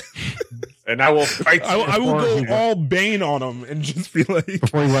forth. And I will fight you. I will go all Bane on him and just be like,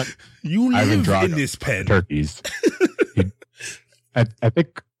 before he went, you live in this pen. Turkeys. I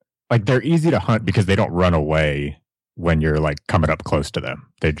think like they're easy to hunt because they don't run away when you're like coming up close to them.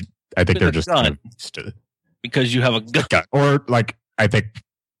 I think they're just kind of used to, because you have a gun. Or like I think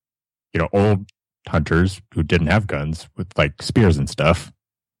old hunters who didn't have guns with like spears and stuff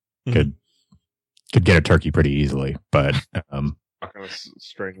could get a turkey pretty easily, but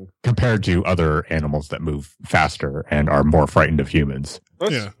compared to other animals that move faster and are more frightened of humans.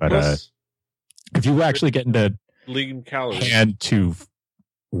 But if you actually get into hand to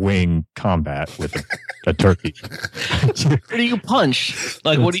wing combat with a turkey, what do you punch?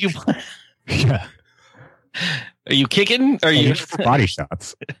 Like, what do you punch? Yeah. Are you kicking? Are you body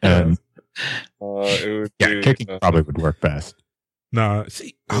shots? And kicking probably would work best. Nah,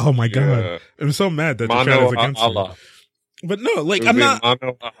 see, oh my god, I'm so mad that the chat is against me. But no, like I'm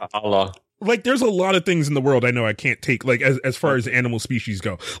not. Like, there's a lot of things in the world I know I can't take. Like, as far as animal species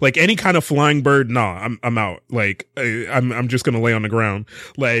go, like any kind of flying bird, nah, I'm out. Like, I'm just gonna lay on the ground.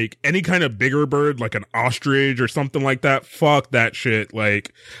 Like any kind of bigger bird, like an ostrich or something like that. Fuck that shit.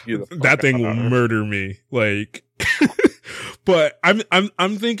 Like that thing will murder me. Like, but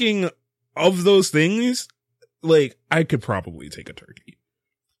I'm thinking of those things. Like, I could probably take a turkey.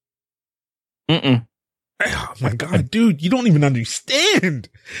 Oh my god, dude! You don't even understand.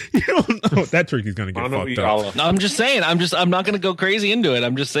 You don't know that turkey's gonna get fucked up. No, I'm just saying. I'm not gonna go crazy into it.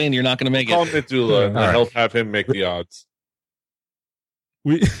 I'm just saying you're not gonna make Call Mitula and help have him make the odds.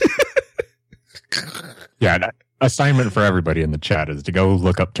 Assignment for everybody in the chat is to go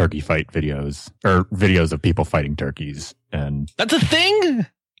look up turkey fight videos or videos of people fighting turkeys, and that's a thing.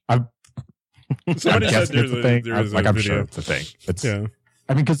 Somebody said there's a thing. I'm sure it's a thing.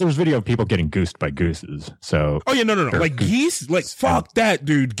 I mean, because there's video of people getting goosed by gooses. So, oh yeah, no. Like geese, like fuck that,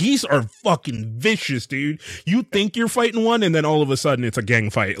 dude. Geese are fucking vicious, dude. You think you're fighting one, and then all of a sudden it's a gang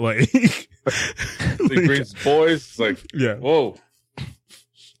fight. Like, Green's boys, like, yeah, whoa.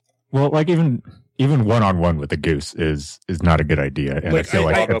 Well, like even one-on-one with a goose is not a good idea, and like, I feel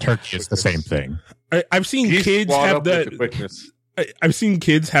like a turkey is the same thing. I've seen kids have that. I've seen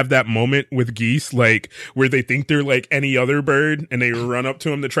kids have that moment with geese, like where they think they're like any other bird, and they run up to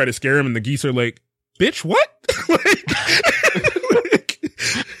them to try to scare them, and the geese are like, "Bitch, what?"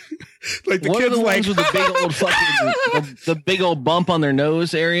 like the what kids are the like ones with the big old fucking the big old bump on their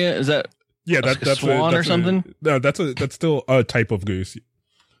nose area. Is that that's a swan or something? No, that's still a type of goose.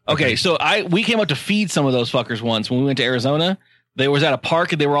 Okay, so we came out to feed some of those fuckers once when we went to Arizona. They was at a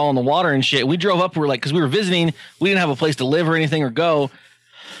park and they were all in the water and shit. We drove up. We were like, because we were visiting, we didn't have a place to live or anything or go.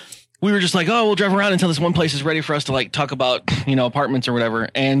 we were just like, oh, we'll drive around until this one place is ready for us to like talk about, apartments or whatever.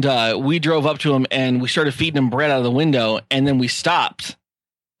 And we drove up to them and we started feeding them bread out of the window. And then we stopped.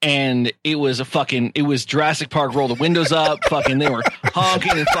 And it was Jurassic Park, roll the windows up. Fucking, they were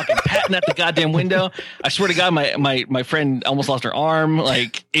honking and fucking patting at the goddamn window. I swear to God, my friend almost lost her arm.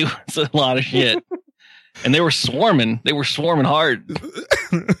 Like, it was a lot of shit. And they were swarming. They were swarming hard.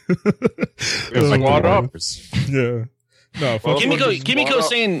 It was like up. Yeah. No, Kimiko was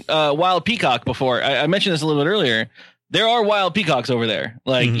saying wild peacock before. I mentioned this a little bit earlier. There are wild peacocks over there.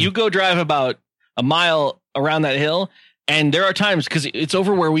 Like, you go drive about a mile around that hill, and there are times, because it's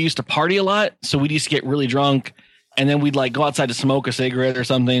over where we used to party a lot, so we used to get really drunk, and then we'd like go outside to smoke a cigarette or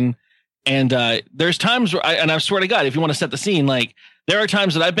something. And there's times where I swear to God, if you want to set the scene, like there are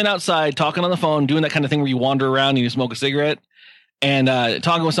times that I've been outside talking on the phone, doing that kind of thing where you wander around and you smoke a cigarette, and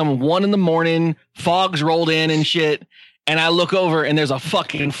talking with someone 1 a.m, fog's rolled in and shit. And I look over and there's a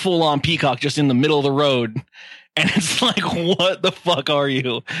fucking full on peacock just in the middle of the road. And it's like, what the fuck are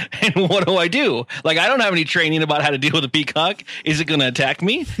you? And what do I do? Like, I don't have any training about how to deal with a peacock. Is it going to attack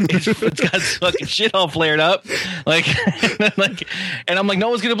me? It's got fucking shit all flared up. Like, and I'm like, no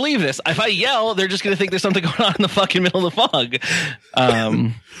one's going to believe this. If I yell, they're just going to think there's something going on in the fucking middle of the fog.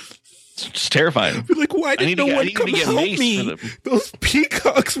 It's just terrifying. You're like, why did no one come help me? Those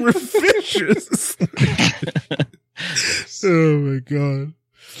peacocks were vicious. Oh my God.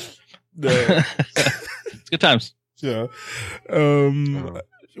 No. It's good times. Yeah. We're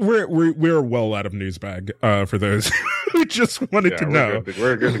well out of Newsbag, for those who just wanted to know.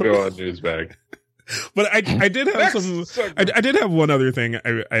 We're good to go on Newsbag. But I did have I did have one other thing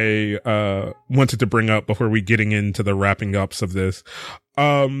I wanted to bring up before we getting into the wrapping ups of this.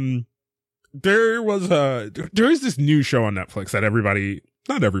 There is this new show on Netflix that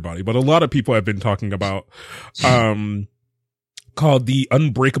not everybody, but a lot of people have been talking about, called The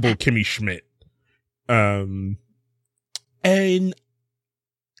Unbreakable Kimmy Schmidt. And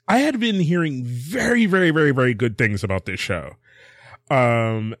I had been hearing very, very, very, very good things about this show.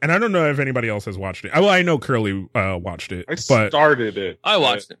 And I don't know if anybody else has watched it. Well, I know Curly watched it. I started it. I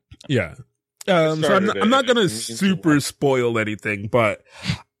watched it. Yeah. So I'm not gonna super spoil anything, but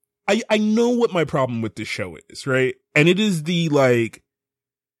I know what my problem with this show is, right? And it is the like,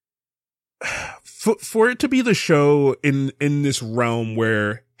 for it to be the show in this realm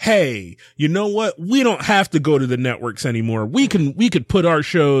where, hey, you know what? We don't have to go to the networks anymore. We could put our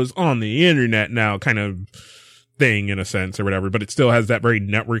shows on the internet now, kind of thing in a sense or whatever, but it still has that very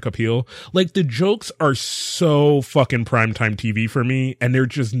network appeal. Like, the jokes are so fucking primetime TV for me, and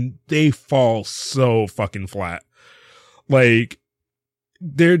they fall so fucking flat. Like,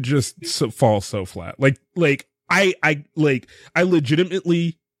 they're just fall so flat. Like I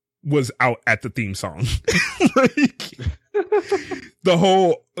legitimately was out at the theme song. Like, the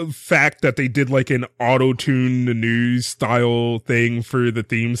whole fact that they did like an auto-tune the news style thing for the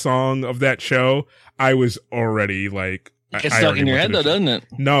theme song of that show, I was already like, it gets stuck in your head though, doesn't it?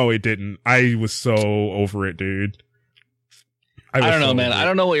 No, it didn't. I was so over it, dude. I don't know, man. I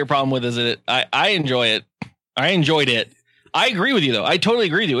don't know what your problem with is. I enjoy it. I enjoyed it. I agree with you though. I totally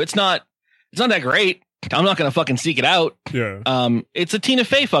agree with you. It's not that great. I'm not gonna fucking seek it out. Yeah. It's a Tina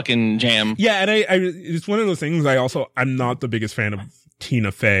Fey fucking jam. Yeah, and it's one of those things. I'm not the biggest fan of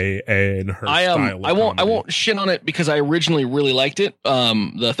Tina Fey and her style. I won't shit on it because I originally really liked it.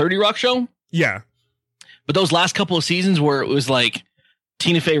 The 30 Rock show. Yeah. But those last couple of seasons where it was like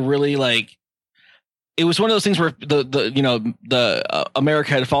Tina Fey really like, it was one of those things where the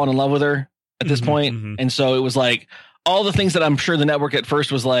America had fallen in love with her at this point, and so it was like all the things that I'm sure the network at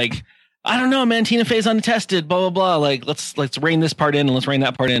first was like, I don't know, man, Tina Fey's untested, blah, blah, blah. Like, let's rein this part in and let's rein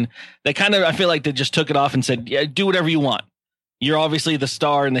that part in. They kind of, I feel like they just took it off and said, yeah, do whatever you want. You're obviously the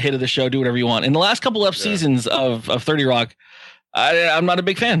star and the hit of the show. Do whatever you want. In the last couple of seasons of 30 Rock, I'm not a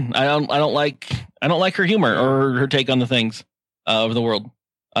big fan. I don't like her humor or her take on the things of the world.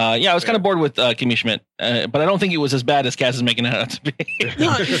 I was kind of bored with Kimmy Schmidt, but I don't think it was as bad as Cass is making it out to be.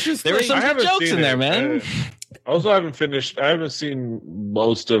 No, it's just there were some good jokes in there, man. Also, I haven't seen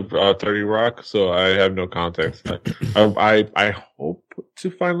most of 30 Rock, so I have no context. I hope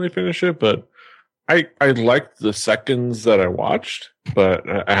to finally finish it, but I liked the seconds that I watched, but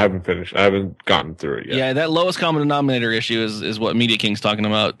I haven't finished. I haven't gotten through it yet. Yeah, that lowest common denominator issue is what Media King's talking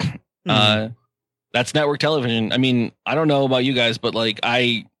about. That's network television. I mean, I don't know about you guys, but like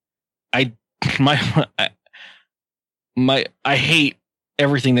I hate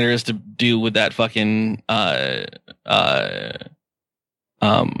everything there is to do with that fucking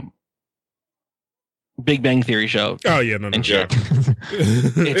Big Bang Theory show. Oh yeah, no. And shit.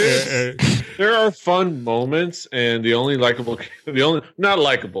 There are fun moments, and the only not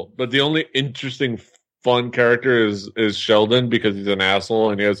likable, but the only interesting fun character is Sheldon, because he's an asshole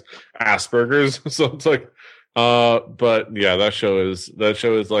and he has Asperger's. So it's like, but yeah, that show is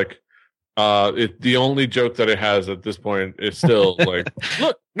like, the only joke that it has at this point is still like,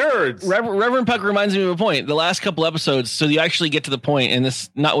 look, nerds. Reverend Puck reminds me of a point. The last couple episodes, so you actually get to the point, and this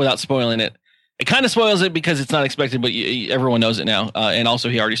not without spoiling it. It kind of spoils it because it's not expected, but everyone knows it now. And also,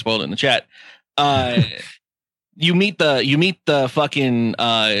 he already spoiled it in the chat. You meet the fucking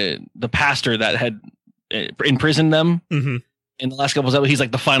the pastor that had imprisoned them in the last couple of episodes. He's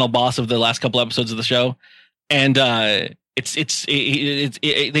like the final boss of the last couple episodes of the show, and they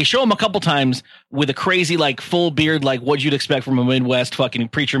show him a couple times with a crazy like full beard, like what you'd expect from a Midwest fucking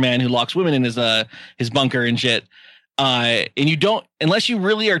preacher man who locks women in his bunker and shit. And you don't, unless you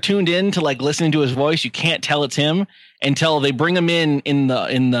really are tuned in to like listening to his voice, you can't tell it's him until they bring him in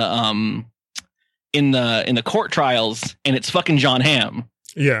the court trials, and it's fucking John Hamm.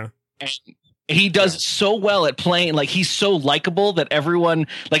 Yeah. And he does so well at playing, like he's so likable that everyone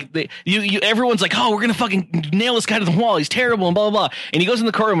like everyone's like, oh, we're gonna fucking nail this guy to the wall, he's terrible and blah blah blah. And he goes in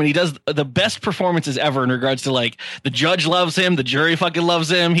the courtroom and he does the best performances ever in regards to like the judge loves him, the jury fucking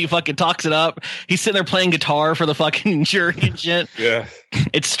loves him, he fucking talks it up, he's sitting there playing guitar for the fucking jury and shit. Yeah,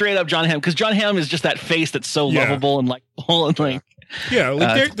 it's straight up John Hamm, because John Hamm is just that face that's so lovable and like and like. Yeah,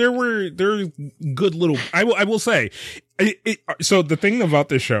 like there were good little. I will say, so the thing about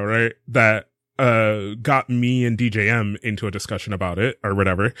this show, right, that got me and DJM into a discussion about it or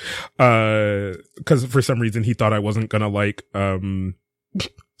whatever, because for some reason he thought I wasn't gonna like Kung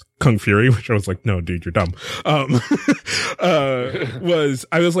Fury, which I was like, no, dude, you're dumb. Was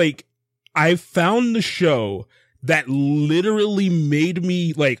I was like, I found the show that literally made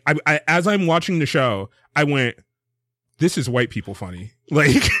me like, I as I'm watching the show, I went, this is white people funny.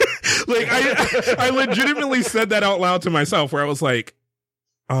 Like, I legitimately said that out loud to myself, where I was like,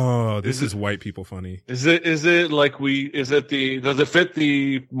 oh, this is white people funny. Is it does it fit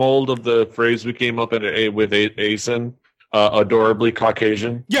the mold of the phrase we came up with ASIN? Adorably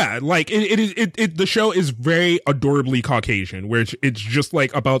Caucasian. Yeah, like the show is very adorably Caucasian, where it's just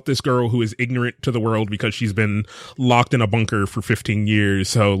like about this girl who is ignorant to the world because she's been locked in a bunker for 15 years.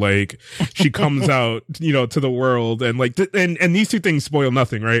 So like she comes out, to the world, and like and these two things spoil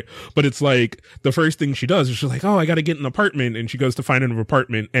nothing, right? But it's like the first thing she does is she's like, oh, I got to get an apartment, and she goes to find an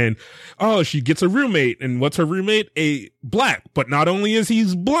apartment, and oh, she gets a roommate, and what's her roommate? A black, but not only is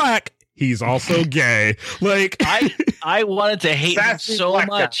he black, he's also gay. Like I wanted to hate him so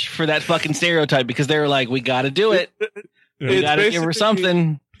much for that fucking stereotype, because they were like, we got to do it. We got to give her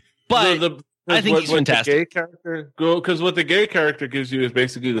something. But I think he's fantastic. Because what the gay character gives you is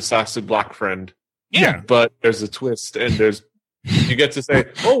basically the sassy black friend. Yeah. But there's a twist, and you get to say,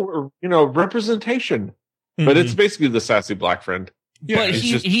 oh, representation. Mm-hmm. But it's basically the sassy black friend. Yeah, but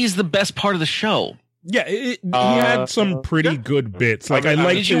he's the best part of the show. Yeah, he had some pretty good bits. Like, I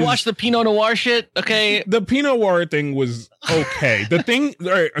like. Did you watch the Pinot Noir shit? Okay, the Pinot Noir thing was okay. The thing, all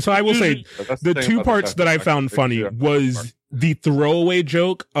right, so I will say, the two parts that I found funny was the throwaway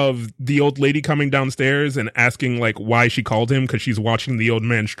joke of the old lady coming downstairs and asking like why she called him, because she's watching the old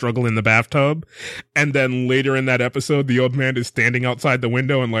man struggle in the bathtub, and then later in that episode, the old man is standing outside the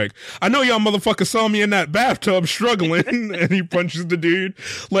window and like, I know y'all motherfuckers saw me in that bathtub struggling, and he punches the dude.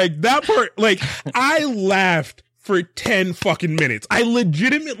 Like that part, like I laughed for 10 fucking minutes. I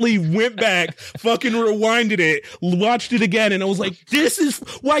legitimately went back, fucking rewinded it, watched it again, and I was like,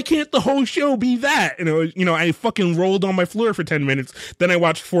 why can't the whole show be that? And it was, I fucking rolled on my floor for 10 minutes. Then I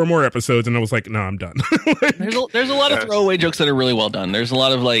watched 4 more episodes and I was like, no, I'm done. There's a lot of throwaway jokes that are really well done. There's a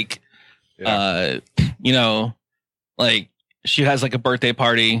lot of like, like she has like a birthday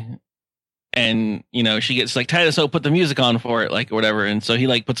party, and she gets like, Titus, put the music on for it, like, or whatever. And so he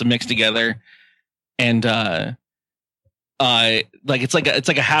like puts a mix together, and like it's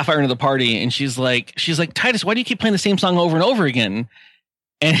like a half hour into the party, and she's like, Titus, why do you keep playing the same song over and over again?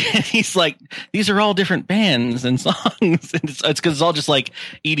 And he's like, these are all different bands and songs, and it's because it's all just like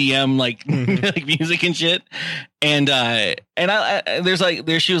EDM, like like music and shit. And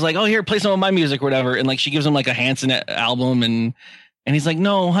she was like, oh, here, play some of my music or whatever, and like she gives him like a Hanson album, and he's like,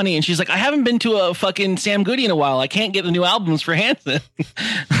 no, honey. And she's like, I haven't been to a fucking Sam Goody in a while. I can't get the new albums for Hanson.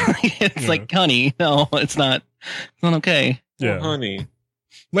 It's like, honey, no, it's not okay. Yeah, oh, honey.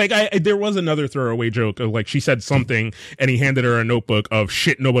 Like there was another throwaway joke of like she said something and he handed her a notebook of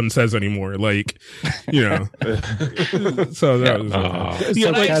shit no one says anymore. Like, so that was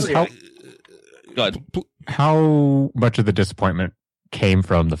go ahead. How much of the disappointment came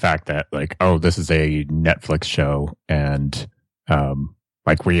from the fact that like, oh, this is a Netflix show, and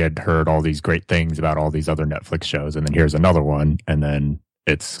like we had heard all these great things about all these other Netflix shows, and then here's another one, and then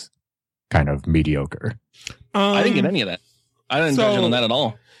it's kind of mediocre. I didn't get any of that. I didn't judge it on that at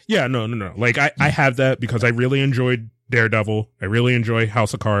all. Yeah, no. Like I have that because I really enjoyed Daredevil. I really enjoy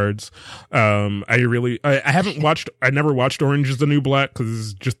House of Cards. I never watched Orange is the New Black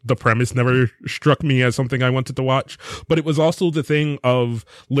because just the premise never struck me as something I wanted to watch. But it was also the thing of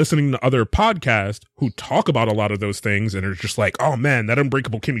listening to other podcasts who talk about a lot of those things and are just like, oh man, that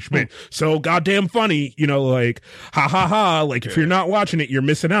Unbreakable Kimmy Schmidt, so goddamn funny, like ha ha ha, like if you're not watching it, you're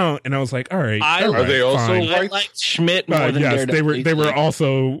missing out. And I was like, all right, are they also fine. white? I liked Schmidt more than yes, Daredevil. they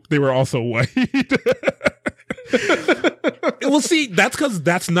were also white. Well, see, that's because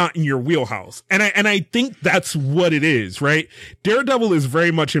that's not in your wheelhouse, and I think that's what it is, right? Daredevil is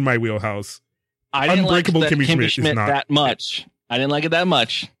very much in my wheelhouse. I didn't Unbreakable like that Kimmy Schmidt is not that much. I didn't like it that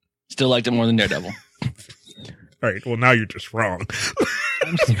much. Still liked it more than Daredevil. All right, well now you're just wrong.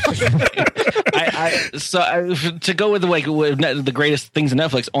 To go with the greatest things in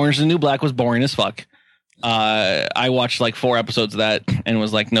Netflix, Orange is the New Black was boring as fuck. I watched like 4 episodes of that and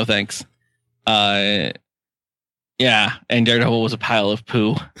was like, no thanks. Yeah, and Daredevil was a pile of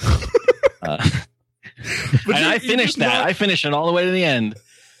poo. And I finished that. I finished it all the way to the end.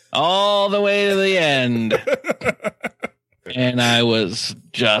 All the way to the end. And I was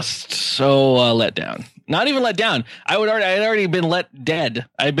just so let down. Not even let down. I had already been let dead.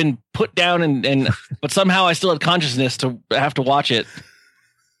 I'd been put down and but somehow I still had consciousness to have to watch it.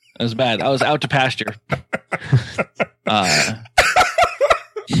 It was bad. I was out to pasture.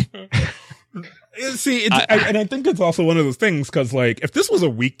 See, and I think it's also one of those things because, like, if this was a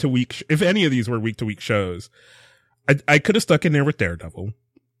week-to-week, if any of these were week-to-week shows, I could have stuck in there with Daredevil.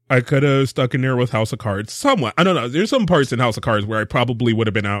 I could have stuck in there with House of Cards somewhat. I don't know. There's some parts in House of Cards where I probably would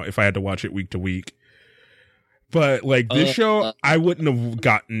have been out if I had to watch it week-to-week. But, like, this show, I wouldn't have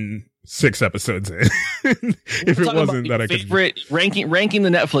gotten 6 episodes in if it wasn't that I could. Favorite ranking the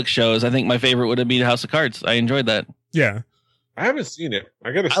Netflix shows, I think my favorite would have been House of Cards. I enjoyed that. Yeah. I haven't seen it.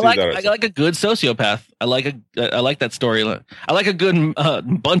 I gotta see that. I like a good sociopath. I like that story. I like a good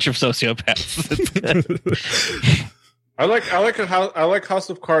bunch of sociopaths. I like House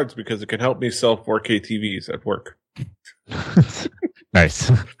of Cards because it can help me sell 4K TVs at work.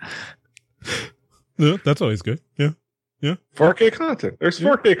 Nice. Yeah, that's always good. Yeah. 4K content. There's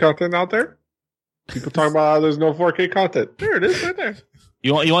 4K content out there. People talk about how there's no 4K content. There it is, right there.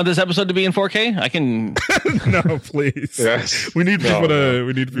 You want this episode to be in 4K? I can. No, please. Yes. We need people to.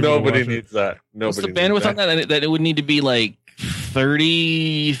 We need people. Nobody to needs that. What's the bandwidth on that? That it would need to be like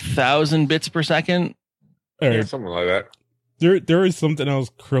 30,000 bits per second. Yeah, something like that. There is something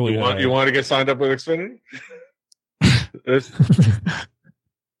else. Curly. You want to get signed up with Xfinity?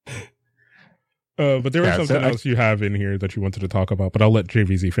 But there was something else you have in here that you wanted to talk about, but I'll let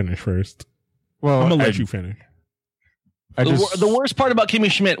JVZ finish first. Well, I'm gonna let you finish. The worst part about Kimmy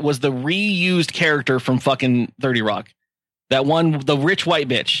Schmidt was the reused character from fucking 30 Rock. That one, the rich white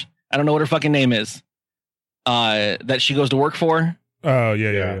bitch. I don't know what her fucking name is. That she goes to work for. Oh,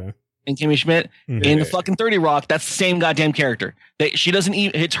 yeah. And Kimmy Schmidt in the fucking 30 Rock, that's the same goddamn character. She doesn't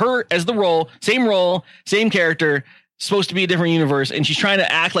even, it's her as the role, same character, supposed to be a different universe, and she's trying to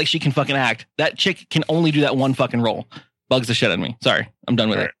act like she can fucking act. That chick can only do that one fucking role. Bugs the shit out of me. Sorry, I'm done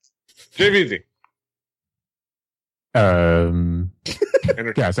with it. JVZ.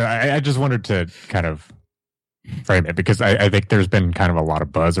 Yeah, so I just wanted to kind of frame it because I think there's been kind of a lot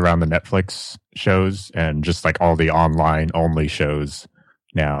of buzz around the Netflix shows and just like all the online only shows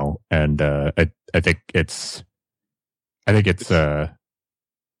now, and I think it's like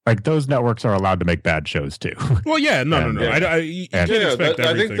those networks are allowed to make bad shows too. Well, yeah, no. I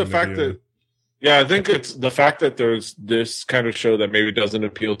think the fact that I think it's the fact that there's this kind of show that maybe doesn't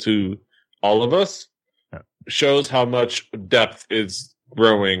appeal to all of us shows how much depth is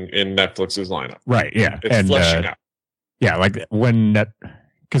growing in Netflix's lineup. Right. Yeah. It's fleshing out. Yeah. Like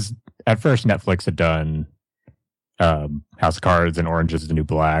because at first Netflix had done House of Cards and Orange is the New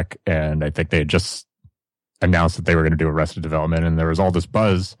Black. And I think they had just announced that they were going to do Arrested Development. And there was all this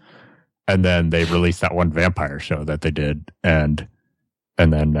buzz. And then they released that one vampire show that they did. And then,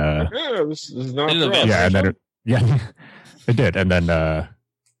 this is not. Yeah. And then, they did. And then,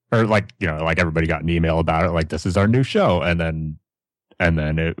 or like, like everybody got an email about it, like this is our new show, and then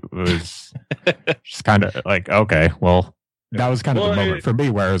it was just kind of like, okay, well, that was kind of the moment for me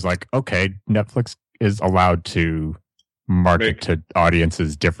where it was like, okay, Netflix is allowed to market to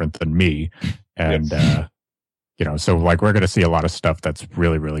audiences different than me, and so like we're going to see a lot of stuff that's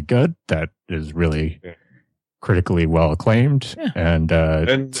really, really good, that is really critically well acclaimed,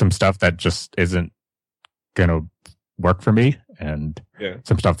 and some stuff that just isn't gonna work for me, and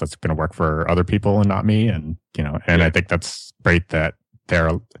some stuff that's gonna work for other people and not me, and I think that's great that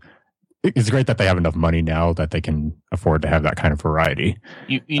it's great that they have enough money now that they can afford to have that kind of variety.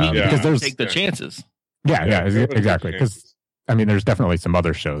 You need to take the chances. Yeah, exactly. Because there's definitely some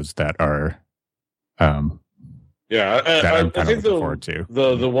other shows that are, that I'm kind of looking forward to.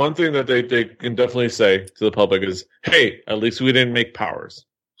 The one thing that they can definitely say to the public is, "Hey, at least we didn't make Powers."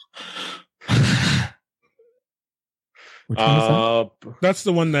 That's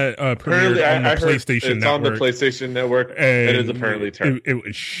the one that premiered on the PlayStation Network. It's on the PlayStation Network, and it's apparently terrible. It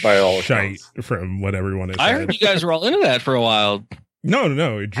was by all shite accounts. from what everyone has said. I heard you guys were all into that for a while.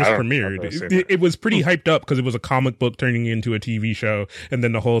 No, it just premiered. It was pretty hyped up because it was a comic book turning into a TV show, and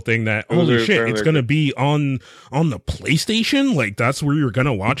then the whole thing that holy shit, it's gonna be on the PlayStation. Like that's where you're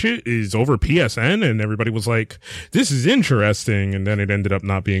gonna watch it is over PSN, and everybody was like, "This is interesting," and then it ended up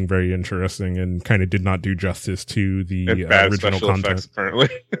not being very interesting and kind of did not do justice to the original content. Effects, apparently,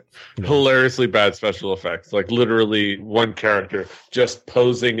 hilariously bad special effects. Like literally one character just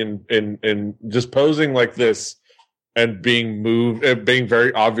posing in just posing like this. And being moved, being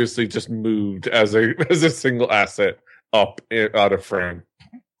very obviously just moved as a single asset up out of frame.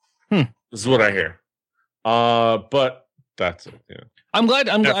 This is what I hear. But that's it. Yeah. I'm glad.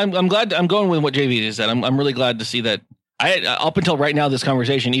 I'm glad. I'm going with what JV just said. I'm really glad to see that. Up until right now, this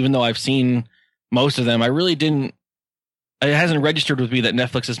conversation, even though I've seen most of them, I really didn't. It hasn't registered with me that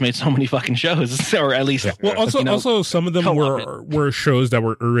Netflix has made so many fucking shows, or at least. Well, also some of them were shows that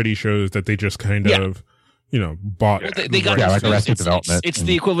were already shows that they just kind of. Bought. They got like Arrested Development. It's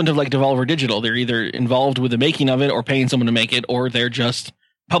the equivalent of like Devolver Digital. They're either involved with the making of it or paying someone to make it, or they're just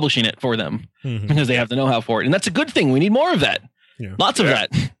publishing it for them because they have the know-how for it. And that's a good thing. We need more of that. Yeah. Lots of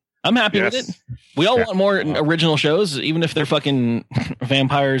that. I'm happy with it. We all want more original shows, even if they're fucking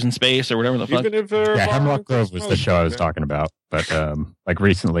vampires in space or whatever the fuck. Hemlock Grove was the show I was talking about. But like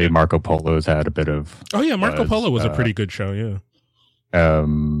recently, Marco Polo's had a bit of. Oh yeah, Marco Polo was a pretty good show. Yeah.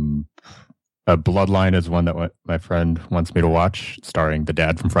 Bloodline is one that my friend wants me to watch, starring the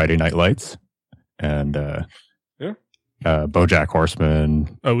dad from Friday Night Lights, and BoJack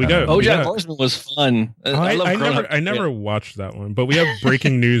Horseman. Oh, we got BoJack Horseman was fun. I never watched that one, but we have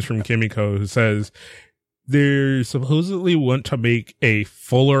breaking news from Kimiko who says they supposedly want to make a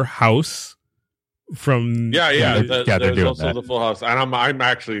Fuller House from. There's also that. The Full House, and I'm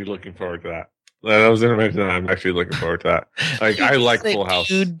actually looking forward to that. I was going to mention that I'm actually looking forward to that. Like I like Full House.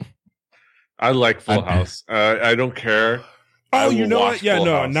 Dude. I like Full House. I don't care. Oh, you know what? Yeah,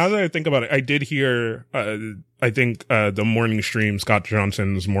 no. Now that I think about it, I did hear. I think the morning stream, Scott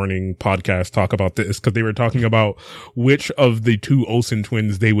Johnson's morning podcast, talk about this because they were talking about which of the two Olsen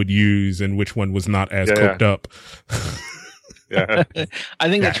twins they would use and which one was not as cooked up. Yeah, I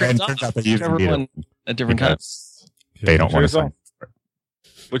think that turns out they use everyone at different times. They don't want to sign.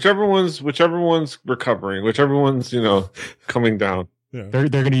 Whichever one's recovering, whichever one's coming down. Yeah. They're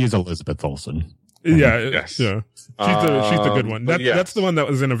going to use Elizabeth Olsen. Yeah, yes. Yeah. She's the good one. That's the one that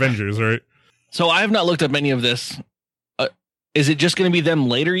was in Avengers, right? So I have not looked up any of this. Is it just going to be them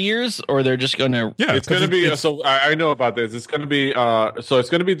later years, or they're just going to? Yeah, it's going to be. So I know about this. It's going to be. So it's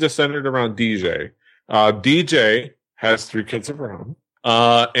going to be just centered around DJ. DJ has 3 kids of her own,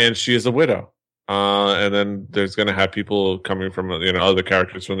 and she is a widow. And then there's going to have people coming from other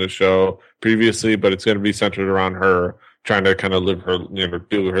characters from the show previously, but it's going to be centered around her. Trying to kind of live her,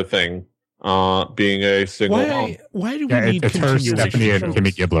 do her thing, being a single mom. Why do we need it's her, Stephanie, and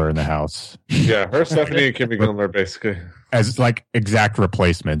Kimmy Gibbler in the house? Yeah, her, Stephanie, and Kimmy Gibbler basically as like exact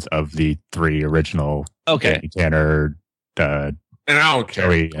replacements of the 3 original. Okay, Tanner, and I don't care.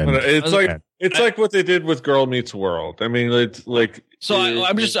 It's like what they did with Girl Meets World. I mean, it's like. So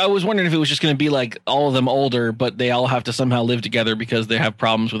I was wondering if it was just going to be like all of them older, but they all have to somehow live together because they have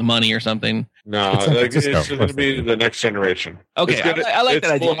problems with money or something. No, it's going to be the next generation. Okay, I like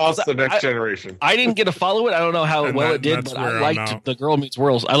that idea. Full House, the next generation. I didn't get to follow it. I don't know how well it did, but I liked the Girl Meets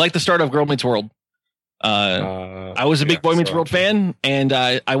World. I like the start of Girl Meets World. I was a big Boy Meets World fan, and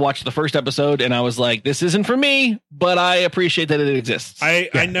I watched the first episode, and I was like, "This isn't for me," but I appreciate that it exists.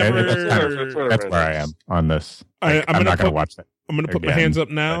 I never. That's where I am on this. I'm not going to watch that. I'm going to put my hands up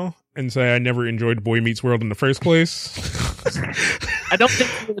now and say I never enjoyed Boy Meets World in the first place. I don't think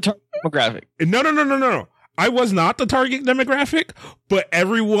you're the target demographic. No. I was not the target demographic, but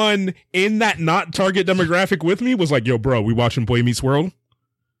everyone in that not target demographic with me was like, "Yo, bro, we watching Boy Meets World?"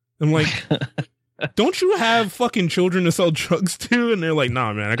 I'm like, don't you have fucking children to sell drugs to? And they're like,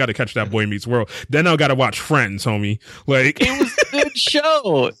 "Nah, man, I got to catch that Boy Meets World. Then I got to watch Friends, homie." Like, it was a good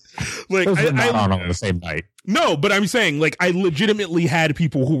show. Like, Those were not I on the same night. no, but I'm saying, like, I legitimately had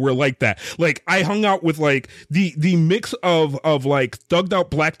people who were like that. Like, I hung out with, like, the mix of like thugged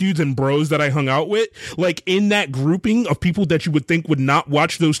out black dudes and bros that I hung out with. Like, in that grouping of people that you would think would not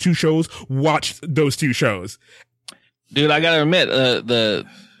watch those two shows, watched those two shows. Dude, I gotta admit, the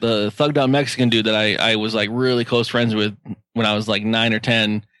thugged out Mexican dude that I was like really close friends with when I was like 9 or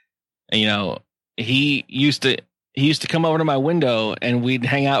 10, and, you know, he used to come over to my window and we'd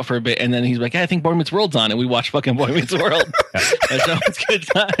hang out for a bit, and then he's like, hey, I think Boy Meets World's on, and we watch fucking Boy Meets World. And so it's good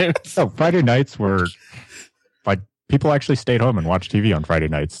times. So Friday nights were like people actually stayed home and watched TV on Friday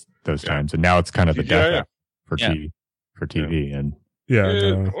nights those times, and now it's kind of the death for TV. And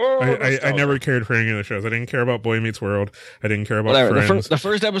I never cared for any of the shows. I didn't care about Boy Meets World. I didn't care about Friends. The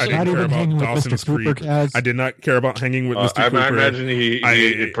first I episode. didn't care about Dawson's Creek. I did not care about hanging with Mr. Cooper. I imagine he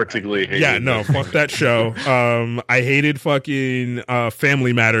particularly hated Yeah, no, fuck that show. I hated fucking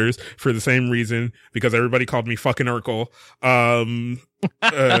Family Matters for the same reason, because everybody called me fucking Urkel.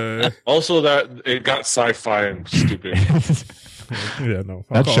 Also, that it got sci-fi and stupid. Yeah, no.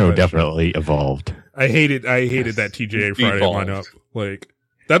 That show definitely evolved. I hated that TGA Friday lineup. Like,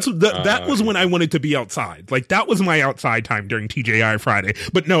 that was when I wanted to be outside. Like, that was my outside time during TGI Friday.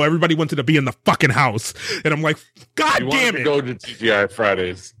 But no, everybody wanted to be in the fucking house, and I'm like, God damn it! You wanted to go to TGI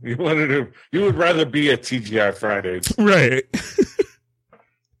Fridays. You would rather be at TGI Fridays, right?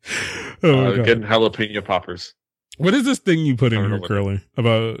 getting jalapeno poppers. What is this thing you put in here, Curly?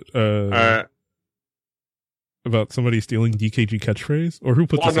 About somebody stealing DKG catchphrase, or who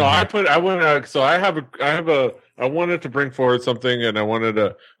put this? No, in I wanted to bring forward something, and I wanted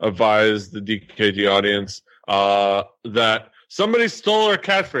to advise the DKG audience that somebody stole our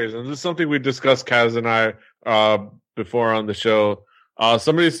catchphrase, and this is something we discussed, Kaz and I, before on the show.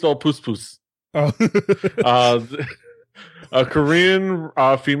 Somebody stole "Poos Poos." Oh. A Korean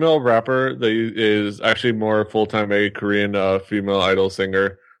female rapper that is actually more full-time a Korean female idol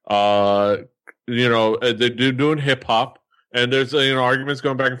singer. You know, they're doing hip hop, and there's arguments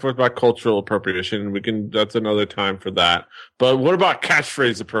going back and forth about cultural appropriation. That's another time for that. But what about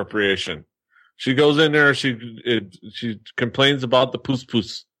catchphrase appropriation? She goes in there, she complains about the "Poos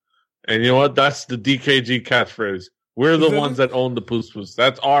Poos," and you know what? That's the DKG catchphrase. We're the ones that own the "Poos Poos."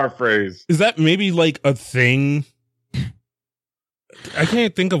 That's our phrase. Is that maybe like a thing? I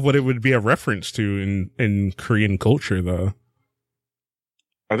can't think of what it would be a reference to in Korean culture, though.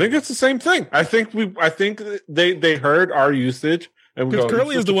 I think it's the same thing. I think they heard our usage, and because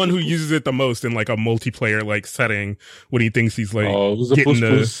Curly is the one who uses it the most in like a multiplayer like setting when he thinks he's like getting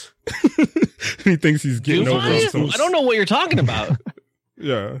he thinks he's getting over. I don't know what you're talking about.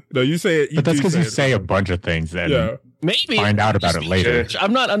 Yeah, no, you say it. But that's because you say a bunch of things that maybe find out about it later.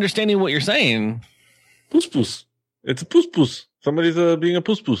 I'm not understanding what you're saying. Poos Poos. It's a Poos Poos. Somebody's being a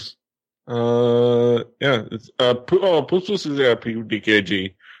Poos Poos. It's Poos Poos is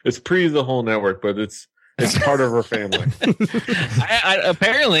DKG. It's pre the whole network, but it's part of our family.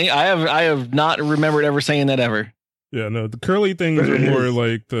 Apparently, I have not remembered ever saying that ever. Yeah, no, the Curly things are more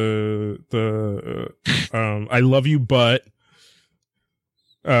like the I love you, but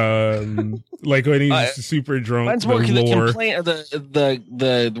like when he's super drunk. Mine's more the complaint,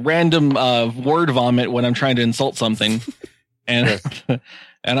 the random word vomit when I'm trying to insult something, and.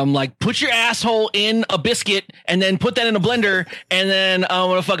 And I'm like, put your asshole in a biscuit and then put that in a blender. And then I'm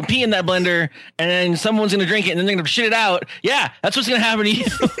going to fucking pee in that blender. And then someone's going to drink it and then they're going to shit it out. Yeah, that's what's going to happen to you.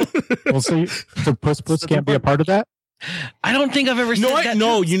 Well, so Puss Puss can't be a part of that? I don't think I've ever said that.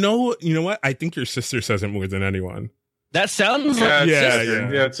 No, you know what? I think your sister says it more than anyone. That sounds like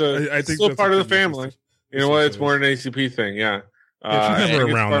it's I think still part of the family. You know what? It's more an ACP thing. Yeah. She's never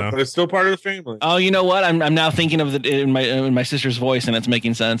around now. But it's still part of the family. Oh, you know what? I'm now thinking of it in my sister's voice, and it's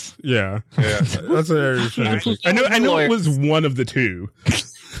making sense. Yeah. That's very funny. I know it was one of the two.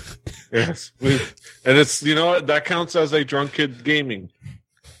 Yes, and it's that counts as a drunk kid gaming.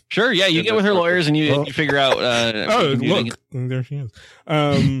 Sure, yeah, you get with her lawyers and you figure out. Look, there she is.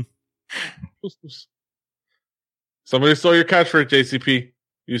 Somebody stole your catchphrase, JCP.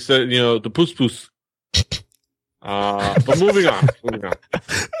 You said the "Poos Poos." But moving on. That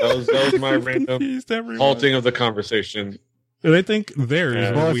was my random halting of the conversation. And I think there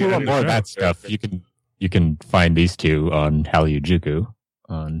is. Well, if you want more of that stuff, you can find these two on Hallyu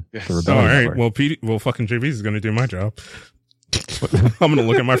on the Rebellion. All right. Network. Well, fucking JVs is going to do my job. I'm going to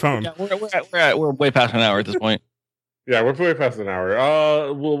look at my phone. Yeah, we're way past an hour at this point. Yeah, we're way past an hour.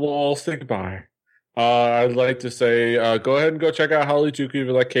 We'll all say goodbye. I'd like to say, go ahead and go check out Hallyu if you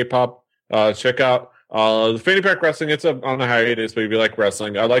like K-pop. Check out the Fanny Pack Wrestling. It's on a hiatus, but if you like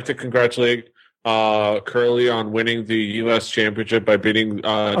wrestling, I'd like to congratulate Curly on winning the U.S. Championship by beating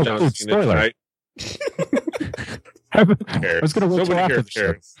John Cena tonight. I was going to wait till after the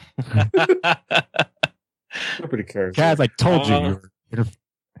show. Nobody cares. Kaz, I told you you were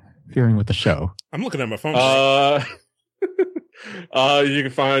interfering with the show. I'm looking at my phone. You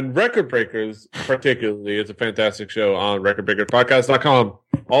can find Record Breakers, particularly. It's a fantastic show on recordbreakerspodcast.com,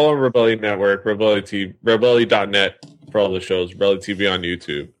 all on Rebellion Network, Rebellion.net for all the shows, Rebellion TV on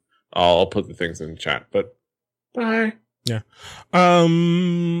YouTube. I'll put the things in the chat, but bye. Yeah.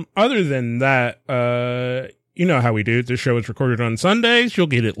 Other than that, you know how we do. This show is recorded on Sundays. You'll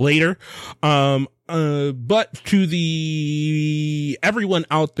get it later. But to the everyone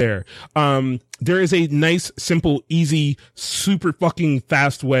out there, there is a nice, simple, easy, super fucking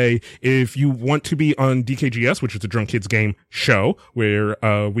fast way if you want to be on DKGS, which is the Drunk Kids Game show, where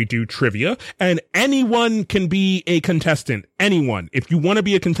we do trivia, and anyone can be a contestant. Anyone. If you want to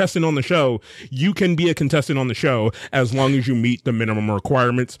be a contestant on the show, you can be a contestant on the show as long as you meet the minimum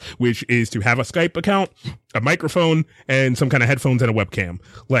requirements, which is to have a Skype account, a microphone, and some kind of headphones and a webcam.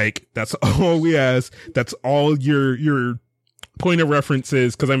 Like, that's all we ask. That's all your point of reference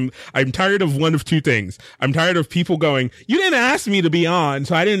is, because I'm tired of one of two things. I'm tired of people going, you didn't ask me to be on,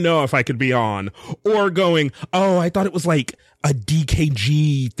 so I didn't know if I could be on, or going, oh, I thought it was like a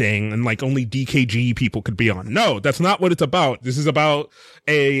DKG thing and like only DKG people could be on. No, that's not what it's about. This is about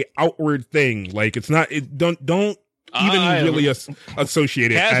a outward thing. Like, it's not, don't even really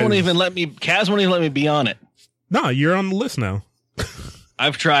associate it. Kaz won't even let me be on it. No, you're on the list now.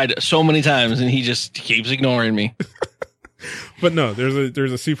 I've tried so many times and he just keeps ignoring me. But no,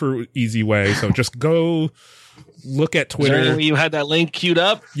 there's a super easy way. So just go look at Twitter. Is there any way you had that link queued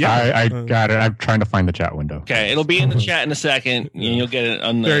up? Yeah, I got it. I'm trying to find the chat window. Okay, it'll be in the chat in a second, and you'll get it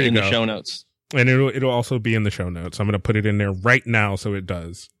in the show notes. And it'll also be in the show notes. I'm going to put it in there right now, so it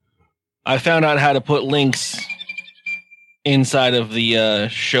does. I found out how to put links inside of the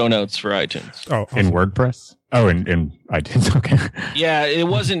show notes for iTunes. Oh, awesome. In WordPress? Oh, in iTunes. Okay. Yeah, it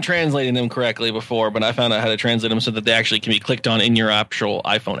wasn't translating them correctly before, but I found out how to translate them so that they actually can be clicked on in your actual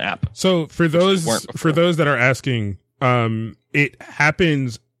iPhone app. So for those that are asking, it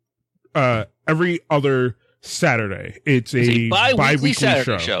happens every other Saturday. It's a bi-weekly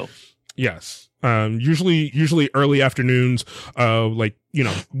Saturday show. Yes. Usually early afternoons, like,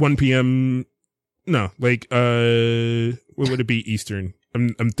 1 p.m. No, like, what would it be? Eastern.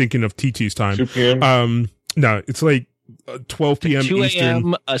 I'm thinking of TT's time. 2 p.m. No, it's like 12 p.m. 2 Eastern.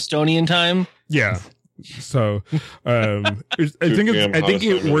 a.m. Estonian time. Yeah. So, I think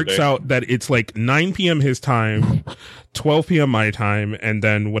it works out that it's like 9 p.m. his time, 12 p.m. my time, and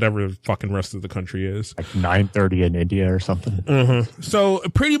then whatever the fucking rest of the country is. Like 9:30 in India or something. So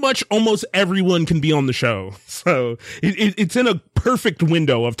pretty much almost everyone can be on the show. So it's in a perfect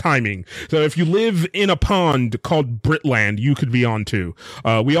window of timing. So if you live in a pond called Britland, you could be on too.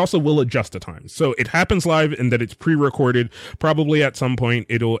 We also will adjust the time. So it happens live and that it's pre-recorded. Probably at some point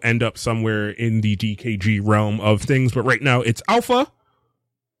it'll end up somewhere in the DKG realm of things, but right now it's alpha.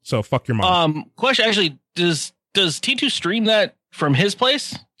 So fuck your mom. Question, actually, does T2 stream that from his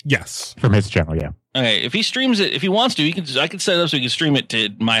place? Yes. From his channel, yeah. Okay, if he streams it, if he wants to, I could set it up so he can stream it to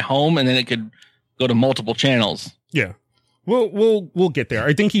my home, and then it could go to multiple channels. Yeah. We'll get there.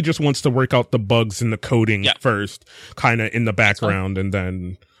 I think he just wants to work out the bugs in the coding first, kind of in the background, and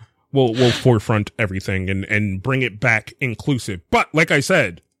then we'll forefront everything and bring it back inclusive. But like I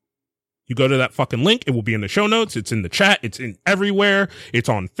said, you go to that fucking link, it will be in the show notes, it's in the chat, it's in everywhere, it's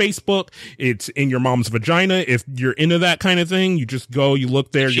on Facebook, it's in your mom's vagina. If you're into that kind of thing, you just go, you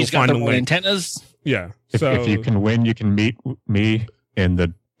look there, you'll find a link. Antennas. Yeah. If you can win, you can meet me in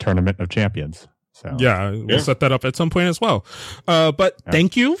the Tournament of Champions. So we'll set that up at some point as well. But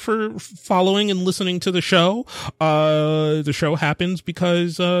thank you for following and listening to the show. The show happens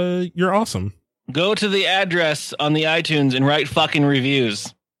because you're awesome. Go to the address on the iTunes and write fucking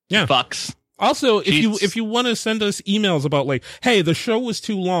reviews. Yeah. Fucks. Also, if you want to send us emails about like, hey, the show was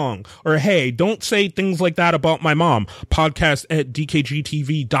too long, or hey, don't say things like that about my mom,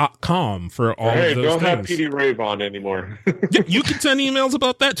 podcast@dkgtv.com for all of those don't things. have PD Rave on anymore. Yeah, you can send emails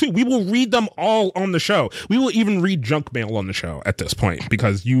about that too. We will read them all on the show. We will even read junk mail on the show at this point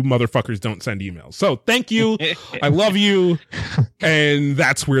because you motherfuckers don't send emails. So thank you. I love you. And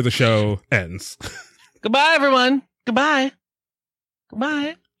that's where the show ends. Goodbye, everyone. Goodbye.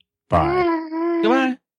 Goodbye. Bye. Goodbye.